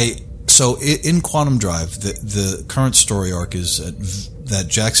 So in Quantum Drive, the current story arc is that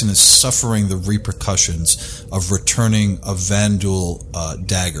Jackson is suffering the repercussions of returning a Vanduul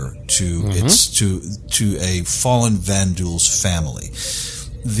dagger to a fallen Vanduul's family.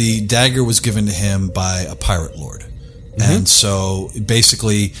 The dagger was given to him by a pirate lord, and so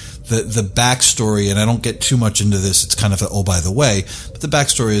basically the backstory, and I don't get too much into this. It's kind of by the way, but the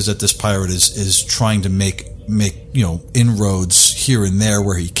backstory is that this pirate is trying to make inroads here and there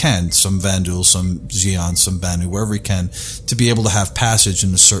where he can, some Vanduul, some Xi'an, some Banu, wherever he can, to be able to have passage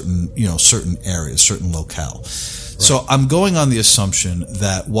in certain areas, certain locale. Right. So I'm going on the assumption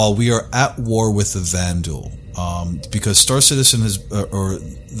that while we are at war with the Vanduul, because Star Citizen or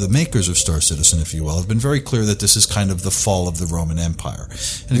the makers of Star Citizen, if you will, have been very clear that this is kind of the fall of the Roman Empire.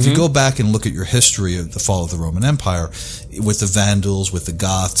 And if you go back and look at your history of the fall of the Roman Empire, with the Vandals, with the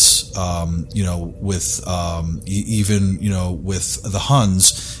Goths, with the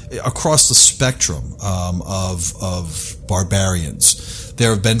Huns, across the spectrum of barbarians, there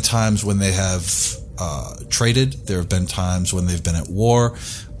have been times when they have traded. There have been times when they've been at war.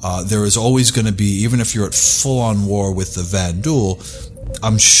 There is always going to be, even if you're at full-on war with the Vanduul,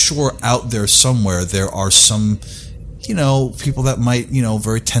 I'm sure out there somewhere there are some, people that might,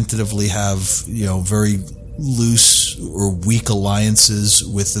 very tentatively have, very loose or weak alliances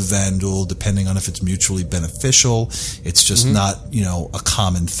with the Vanduul, depending on if it's mutually beneficial. It's just not, a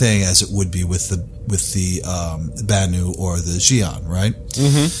common thing as it would be with the Banu or the Xi'an, right?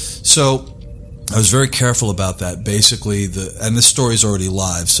 So I was very careful about that. Basically, and this story's already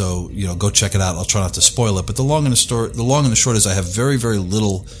live, so go check it out. I'll try not to spoil it. But the long and the short is, I have very, very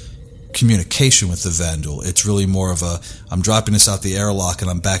little communication with the Vanduul. It's really more of I'm dropping this out the airlock and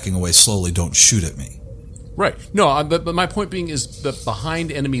I'm backing away slowly. Don't shoot at me. Right. No, but my point being is that behind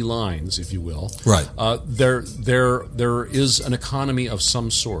enemy lines, if you will, right, there is an economy of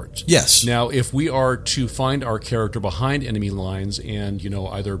some sort. Yes. Now, if we are to find our character behind enemy lines and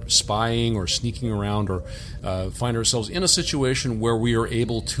either spying or sneaking around, or find ourselves in a situation where we are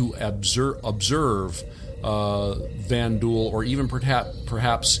able to observe Vanduul, or even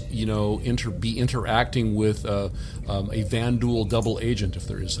perhaps be interacting with a Vanduul double agent, if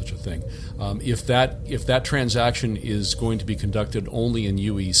there is such a thing. If that transaction is going to be conducted only in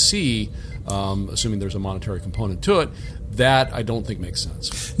UEC, assuming there's a monetary component to it, that I don't think makes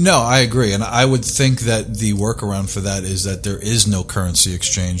sense. No, I agree, and I would think that the workaround for that is that there is no currency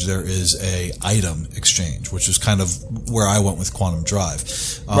exchange. There is a item exchange, which is kind of where I went with Quantum Drive.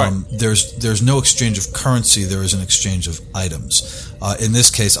 Right. There's no exchange of currency. There is an exchange of items. In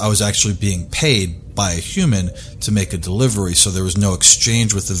this case, I was actually being paid by a human to make a delivery, so there was no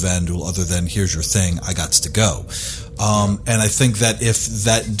exchange with the Vanduul other than, here's your thing, I got to go. And I think that if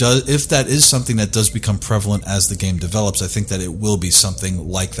that is something that does become prevalent as the game develops, I think that it will be something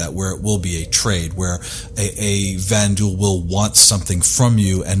like that, where it will be a trade, where a Vanduul will want something from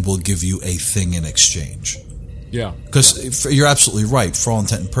you and will give you a thing in exchange. Yeah. Because you're absolutely right. For all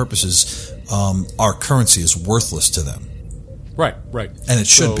intent and purposes, our currency is worthless to them. Right. And it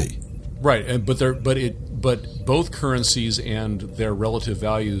should be. Right, but both currencies and their relative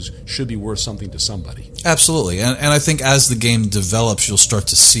values should be worth something to somebody. Absolutely, and I think as the game develops, you'll start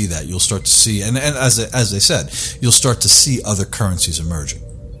to see that. You'll start to see, and as they said, you'll start to see other currencies emerging.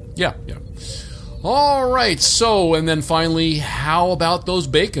 Yeah. All right, so, and then finally, how about those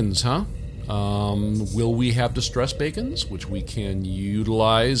bacons, huh? Will we have distress bacons, which we can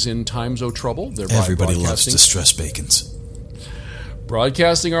utilize in times of trouble? Everybody loves distress bacons.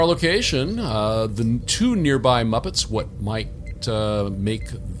 Broadcasting our location, the two nearby Muppets, what might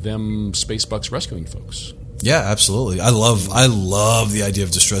make them Spacebucks rescuing folks. Yeah, absolutely. I love the idea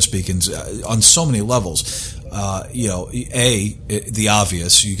of distress beacons on so many levels. The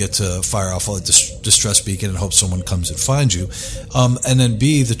obvious, you get to fire off a distress beacon and hope someone comes and finds you. And then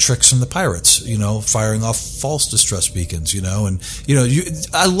B, the tricks from the pirates, firing off false distress beacons,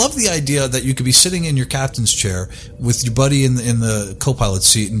 I love the idea that you could be sitting in your captain's chair with your buddy in the co-pilot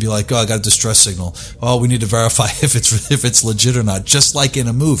seat and be like, oh, I got a distress signal. Oh, we need to verify if it's legit or not, just like in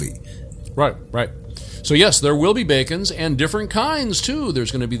a movie. Right. So yes, there will be bacons, and different kinds, too. There's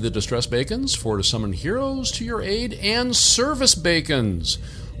going to be the distress bacons to summon heroes to your aid, and service bacons,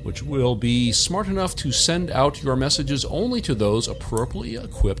 which will be smart enough to send out your messages only to those appropriately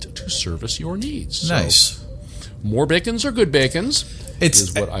equipped to service your needs. Nice. So, more bacons are good bacons,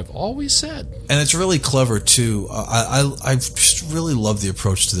 is what I've always said. And it's really clever, too. I just really love the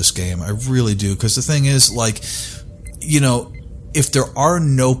approach to this game. I really do, because the thing is, if there are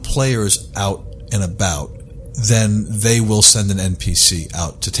no players out and about, then they will send an NPC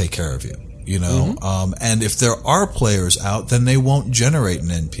out to take care of you, Mm-hmm. And if there are players out, then they won't generate an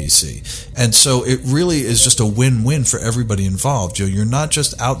NPC. And so it really is just a win-win for everybody involved. You're not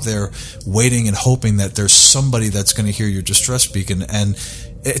just out there waiting and hoping that there's somebody that's going to hear your distress beacon, and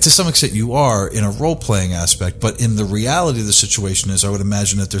to some extent you are in a role-playing aspect, but in the reality of the situation is I would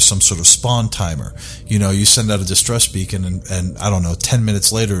imagine that there's some sort of spawn timer. You send out a distress beacon and I don't know, 10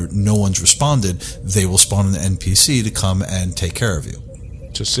 minutes later no one's responded, they will spawn an NPC to come and take care of you.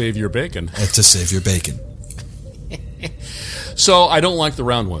 To save your bacon. To save your bacon. So I don't like the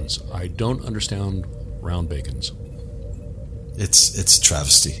round ones. I don't understand round bacons. It's a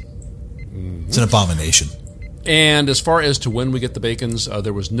travesty. Mm-hmm. It's an abomination. And as far as to when we get the bacons,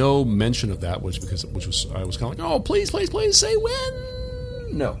 there was no mention of that, I was kind of like, oh, please say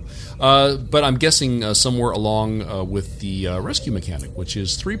when. No, but I'm guessing somewhere along with the rescue mechanic, which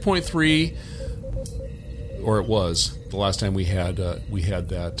is 3.3, or it was the last time we had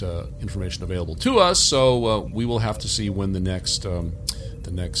that information available to us. So we will have to see when the next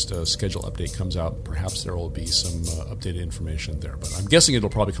schedule update comes out. Perhaps there will be some updated information there, but I'm guessing it'll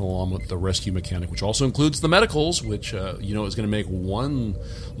probably come along with the rescue mechanic, which also includes the medicals, which is going to make one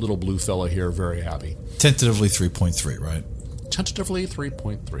little blue fella here very happy. Tentatively 3.3, right? Tentatively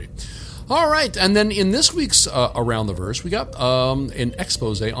 3.3. All right, and then in this week's Around the Verse, we got an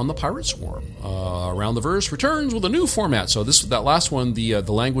expose on the Pirate Swarm. Around the Verse returns with a new format. So that last one, the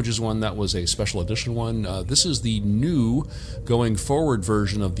languages one, that was a special edition one. This is the new going forward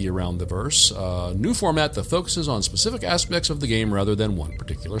version of the Around the Verse. New format that focuses on specific aspects of the game rather than one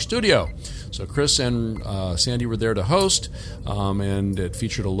particular studio. So Chris and Sandy were there to host, and it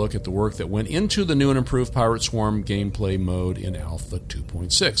featured a look at the work that went into the new and improved Pirate Swarm gameplay mode in Alpha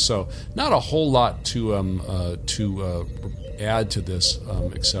 2.6. So not a whole lot to add to this,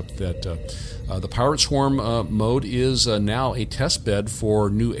 except that the Pirate Swarm mode is now a test bed for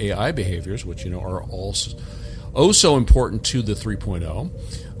new AI behaviors, which are also so important to the 3.0.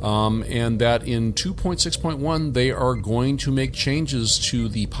 And that in 2.6.1 they are going to make changes to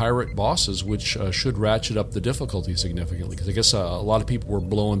the pirate bosses, which should ratchet up the difficulty significantly. Because I guess a lot of people were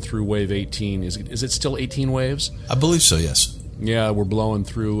blowing through Wave 18. Is it still 18 waves? I believe so, yes. Yeah, we're blowing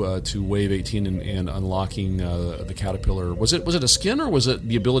through to Wave 18 and unlocking the Caterpillar. Was it a skin, or was it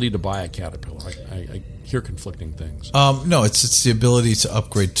the ability to buy a Caterpillar? I hear conflicting things. No, it's the ability to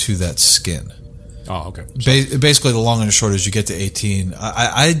upgrade to that skin. Oh, okay. Basically, the long and the short is you get to 18.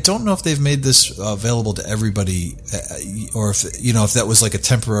 I don't know if they've made this available to everybody, or if that was like a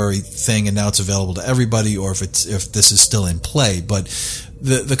temporary thing and now it's available to everybody, or if this is still in play. But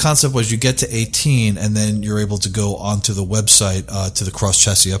the concept was you get to 18 and then you're able to go onto the website to the cross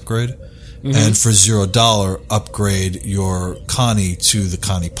chassis upgrade. Mm-hmm. And for $0, upgrade your Connie to the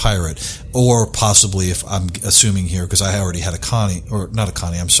Connie Pirate, or possibly, if I'm assuming here, because I already had a Connie, or not a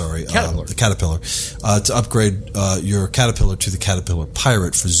Connie, I'm sorry, the Caterpillar, to upgrade your Caterpillar to the Caterpillar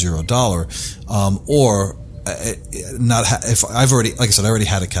Pirate for $0, or if I've already, like I said, I already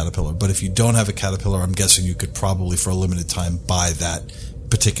had a Caterpillar, but if you don't have a Caterpillar, I'm guessing you could probably, for a limited time, buy that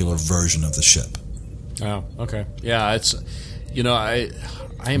particular version of the ship. Oh, okay, yeah, it's,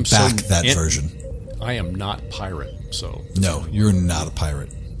 I am that version. I am not pirate, so no, you're not a pirate.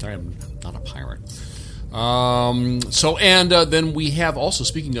 I am not a pirate. Then we have also,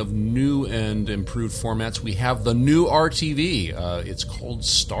 speaking of new and improved formats, we have the new RTV. It's called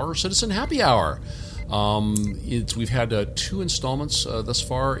Star Citizen Happy Hour. We've had 2 installments thus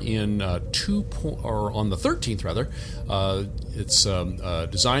far in on the 13th rather. It's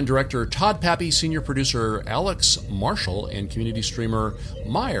design director Todd Pappy, senior producer Alex Marshall, and community streamer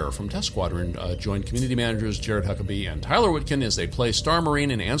Meyer from Test Squadron joined community managers Jared Huckabee and Tyler Whitkin as they play Star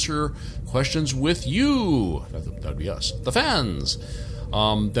Marine and answer questions with you. That'd be us, the fans.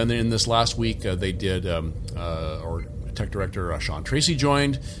 Then in this last week, they did tech director Sean Tracy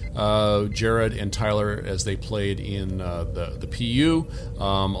joined Jared and Tyler as they played in the PU,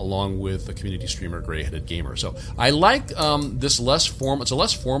 along with the community streamer Gray Headed Gamer. So I like this less formal. It's a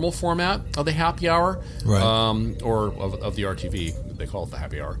less formal format of the Happy Hour, right. Or of the RTV. They call it the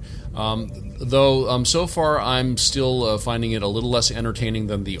Happy Hour. Though so far I'm still finding it a little less entertaining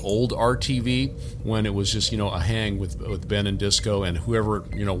than the old RTV, when it was just a hang with Ben and Disco and whoever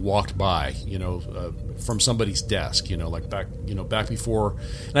walked by from somebody's desk, like back before.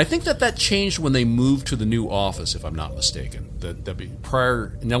 And I think that changed when they moved to the new office, if I'm not mistaken. That be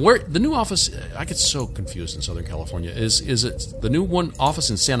prior. Now, where the new office, I get so confused in Southern California. Is it the new one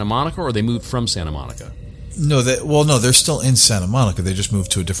office in Santa Monica, or they moved from Santa Monica? No, they're still in Santa Monica. They just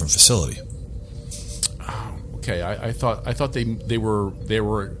moved to a different facility. Oh, okay. I thought they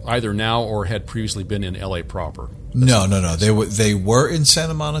were either now or had previously been in LA proper. No. They were in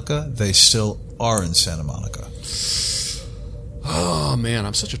Santa Monica. They still are in Santa Monica. Oh man,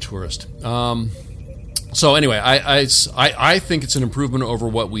 I'm such a tourist. So anyway, I think it's an improvement over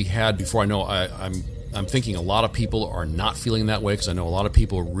what we had before. I know I'm thinking a lot of people are not feeling that way, because I know a lot of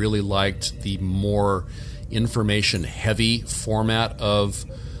people really liked the more information-heavy format of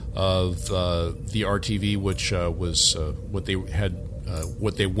the RTV, which was what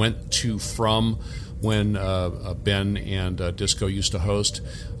they went to from when Ben and Disco used to host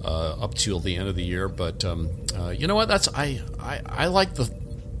up till the end of the year. But you know what? I like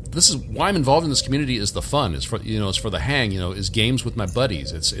this is why I'm involved in this community. Is the fun? It's for it's for the hang. Is games with my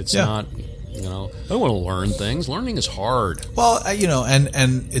buddies. It's not. I don't want to learn things. Learning is hard. Well,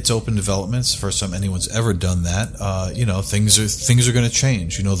 and it's open development. It's the first time anyone's ever done that. Things are going to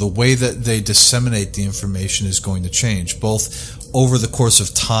change. The way that they disseminate the information is going to change, both over the course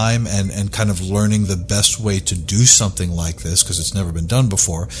of time and kind of learning the best way to do something like this, because it's never been done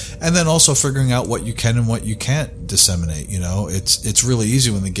before, and then also figuring out what you can and what you can't disseminate. It's really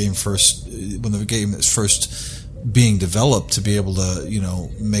easy when the game is first being developed to be able to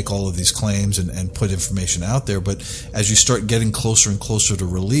make all of these claims and put information out there, but as you start getting closer and closer to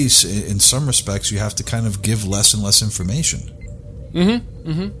release, in some respects you have to kind of give less and less information.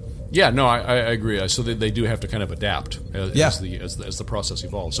 Yeah, no, I agree. So they do have to kind of adapt as the process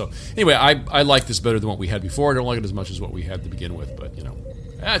evolves. So anyway, I like this better than what we had before. I don't like it as much as what we had to begin with, but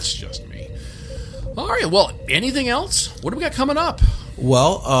that's just me. All right, well, anything else? What do we got coming up?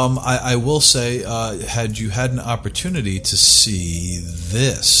 Well, I will say, had you had an opportunity to see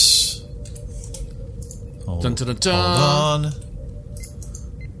this? Hold on.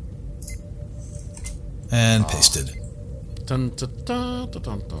 And pasted. Okay, I'm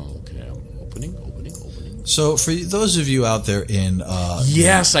opening. So for those of you out there in...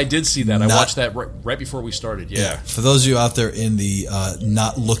 yes, I did see that. I watched that right before we started. Yeah. For those of you out there in the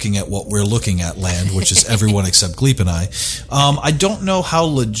not looking at what we're looking at land, which is everyone except Gleep and I don't know how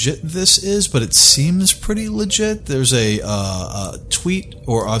legit this is, but it seems pretty legit. There's a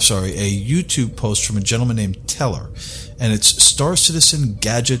YouTube post from a gentleman named Teller, and it's Star Citizen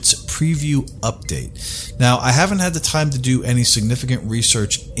Gadgets Preview Update. Now, I haven't had the time to do any significant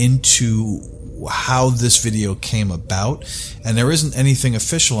research into how this video came about, and there isn't anything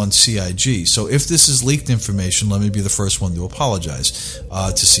official on CIG. So if this is leaked information, let me be the first one to apologize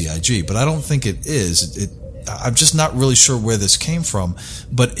to CIG. But I don't think it is. I'm just not really sure where this came from.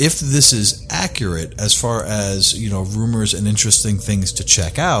 But if this is accurate as far as rumors and interesting things to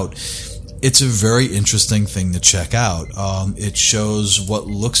check out, it's a very interesting thing to check out. It shows what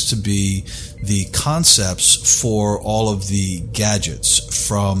looks to be the concepts for all of the gadgets,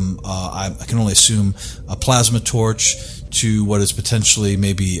 from I can only assume a plasma torch to what is potentially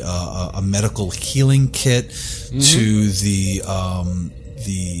maybe a medical healing kit, to the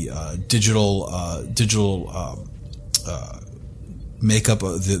digital makeup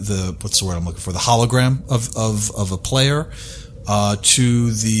of the what's the word I'm looking for, the hologram of a player.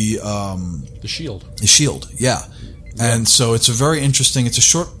 To the shield. The shield, yeah. And so it's a very interesting. It's a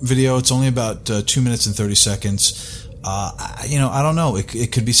short video. It's only about 2 minutes and 30 seconds. I don't know.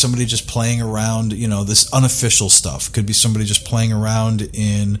 It could be somebody just playing around, this unofficial stuff. Could be somebody just playing around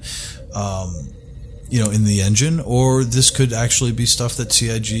in, in the engine, or this could actually be stuff that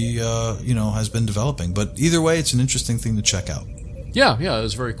CIG, has been developing. But either way, it's an interesting thing to check out. Yeah,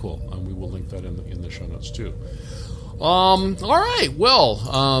 it's very cool. We will link that in the show notes too. All right. Well,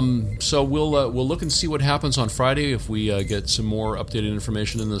 so we'll look and see what happens on Friday if we get some more updated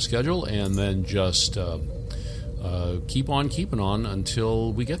information in the schedule, and then just keep on keeping on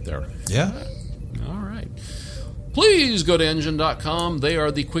until we get there. Yeah. All right. Please go to Engine.com. They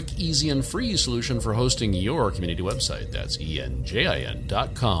are the quick, easy, and free solution for hosting your community website. That's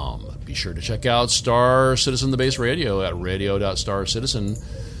ENJIN.com. Be sure to check out Star Citizen the Base Radio at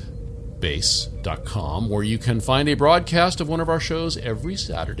radio.starcitizenbase.com, where you can find a broadcast of one of our shows every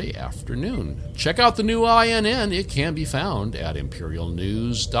Saturday afternoon. Check out the new INN. It can be found at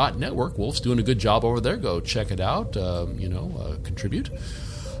imperialnews.network. Wolf's doing a good job over there. Go check it out. Contribute.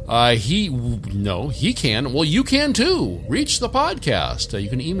 He can. Well, you can too. Reach the podcast. You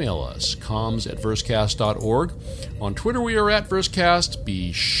can email us, comms@versecast.org. On Twitter, we are at Versecast.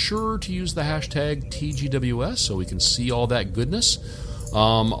 Be sure to use the hashtag TGWS so we can see all that goodness.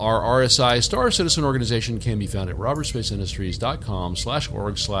 Our RSI Star Citizen organization can be found at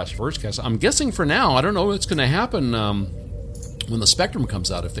robertspaceindustriescom/org/Versecast. I'm guessing for now, I don't know what's going to happen when the Spectrum comes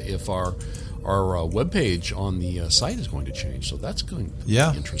out, if our webpage on the site is going to change. So that's going to be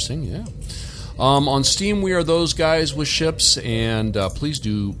interesting, yeah. On Steam, we are Those Guys with Ships, and please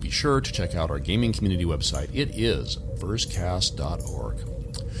do be sure to check out our gaming community website. It is versecast.org.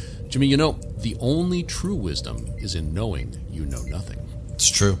 Jimmy, the only true wisdom is in knowing you know nothing. It's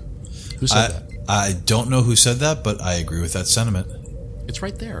true. Who said that? I don't know who said that, but I agree with that sentiment. It's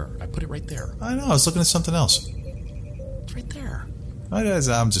right there. I put it right there. I know. I was looking at something else. It's right there.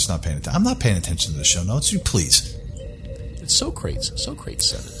 I'm just not paying attention. I'm not paying attention to the show notes. You please. It's Socrates. Socrates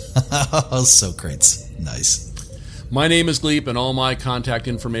said it. Oh, Socrates. Nice. My name is Gleep, and all my contact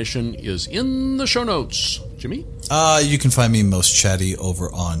information is in the show notes. Jimmy? You can find me most chatty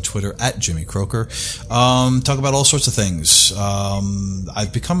over on Twitter at Jimmy Croker. Talk about all sorts of things.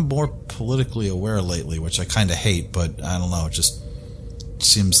 I've become more politically aware lately, which I kind of hate, but I don't know. It just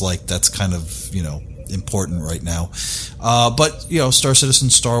seems like that's kind of, important right now. But Star Citizen,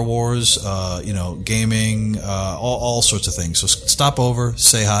 Star Wars, gaming, all sorts of things. So stop over,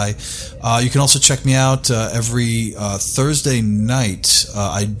 say hi. You can also check me out every Thursday night.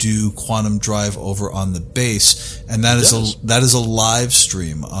 I do Quantum Drive over on the base, and that is a live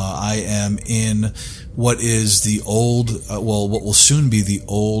stream. I am in what is the old, what will soon be the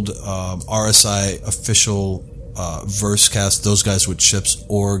old RSI official Versecast, Those Guys with Ships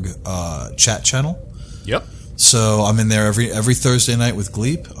org chat channel. Yep. So I'm in there every Thursday night with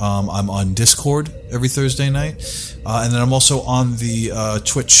Gleep. I'm on Discord every Thursday night, and then I'm also on the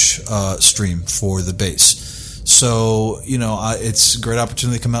Twitch stream for the base. So it's a great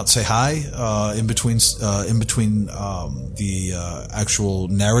opportunity to come out and say hi in between the actual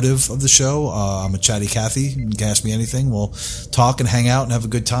narrative of the show. I'm a chatty Cathy. You can ask me anything. We'll talk and hang out and have a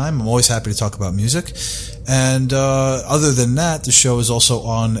good time. I'm always happy to talk about music. And other than that, the show is also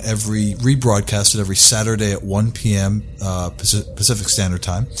on rebroadcasted every Saturday at 1 p.m. Pacific Standard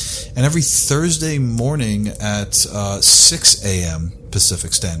Time, and every Thursday morning at 6 a.m.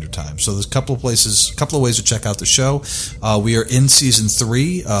 Pacific Standard Time. So there's a couple of ways to check out the show. We are in season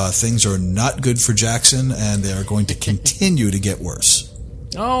 3. Things are not good for Jackson, and they are going to continue to get worse.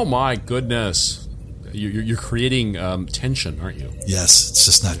 Oh my goodness! You're creating tension, aren't you? Yes, it's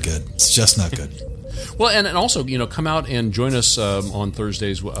just not good. It's just not good. Well, and also, come out and join us on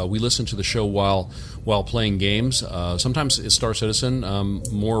Thursdays. We listen to the show while playing games. Sometimes it's Star Citizen.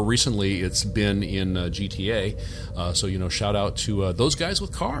 More recently, it's been in GTA. So, shout out to those guys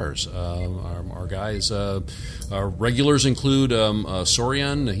with cars. Our guys, our regulars include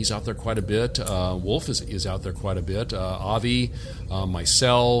Sorian. He's out there quite a bit. Wolf is out there quite a bit. Avi,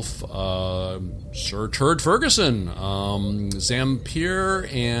 myself, Sir Turd Ferguson, Zampier,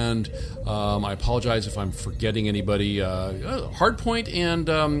 and I apologize if I'm forgetting anybody. Hardpoint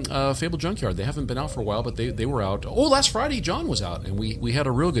and Fable Junkyard. They haven't been out for a while, but they were out. Oh, last Friday John was out, and we had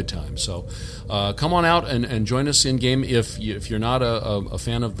a real good time. So come on out and join us in game. If you're not a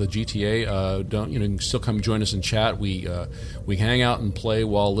fan of the GTA, you can still come join us and chat. We hang out and play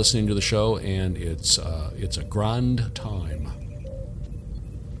while listening to the show, and it's a grand time.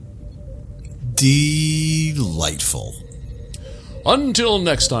 Delightful. Until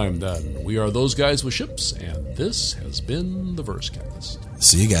next time, then, we are Those Guys with Ships, and this has been the Versecast.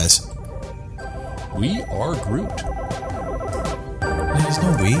 See you guys. We are Groot. There's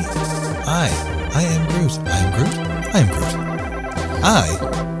no we. Hi. I am Groot. I am Groot. I am Groot.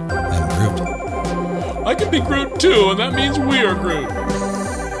 I am Groot. I can be Groot too, and that means we are Groot.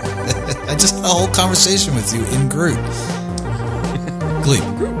 I just had a whole conversation with you in Groot. Gleep.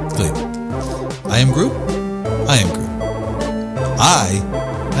 Gleep. I am Groot. I am Groot. I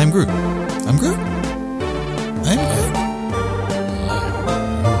am Groot. I'm Groot. I am Groot.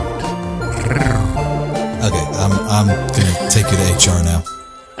 Okay, I'm gonna take you to HR now.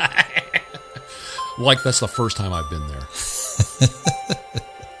 Like that's the first time I've been there.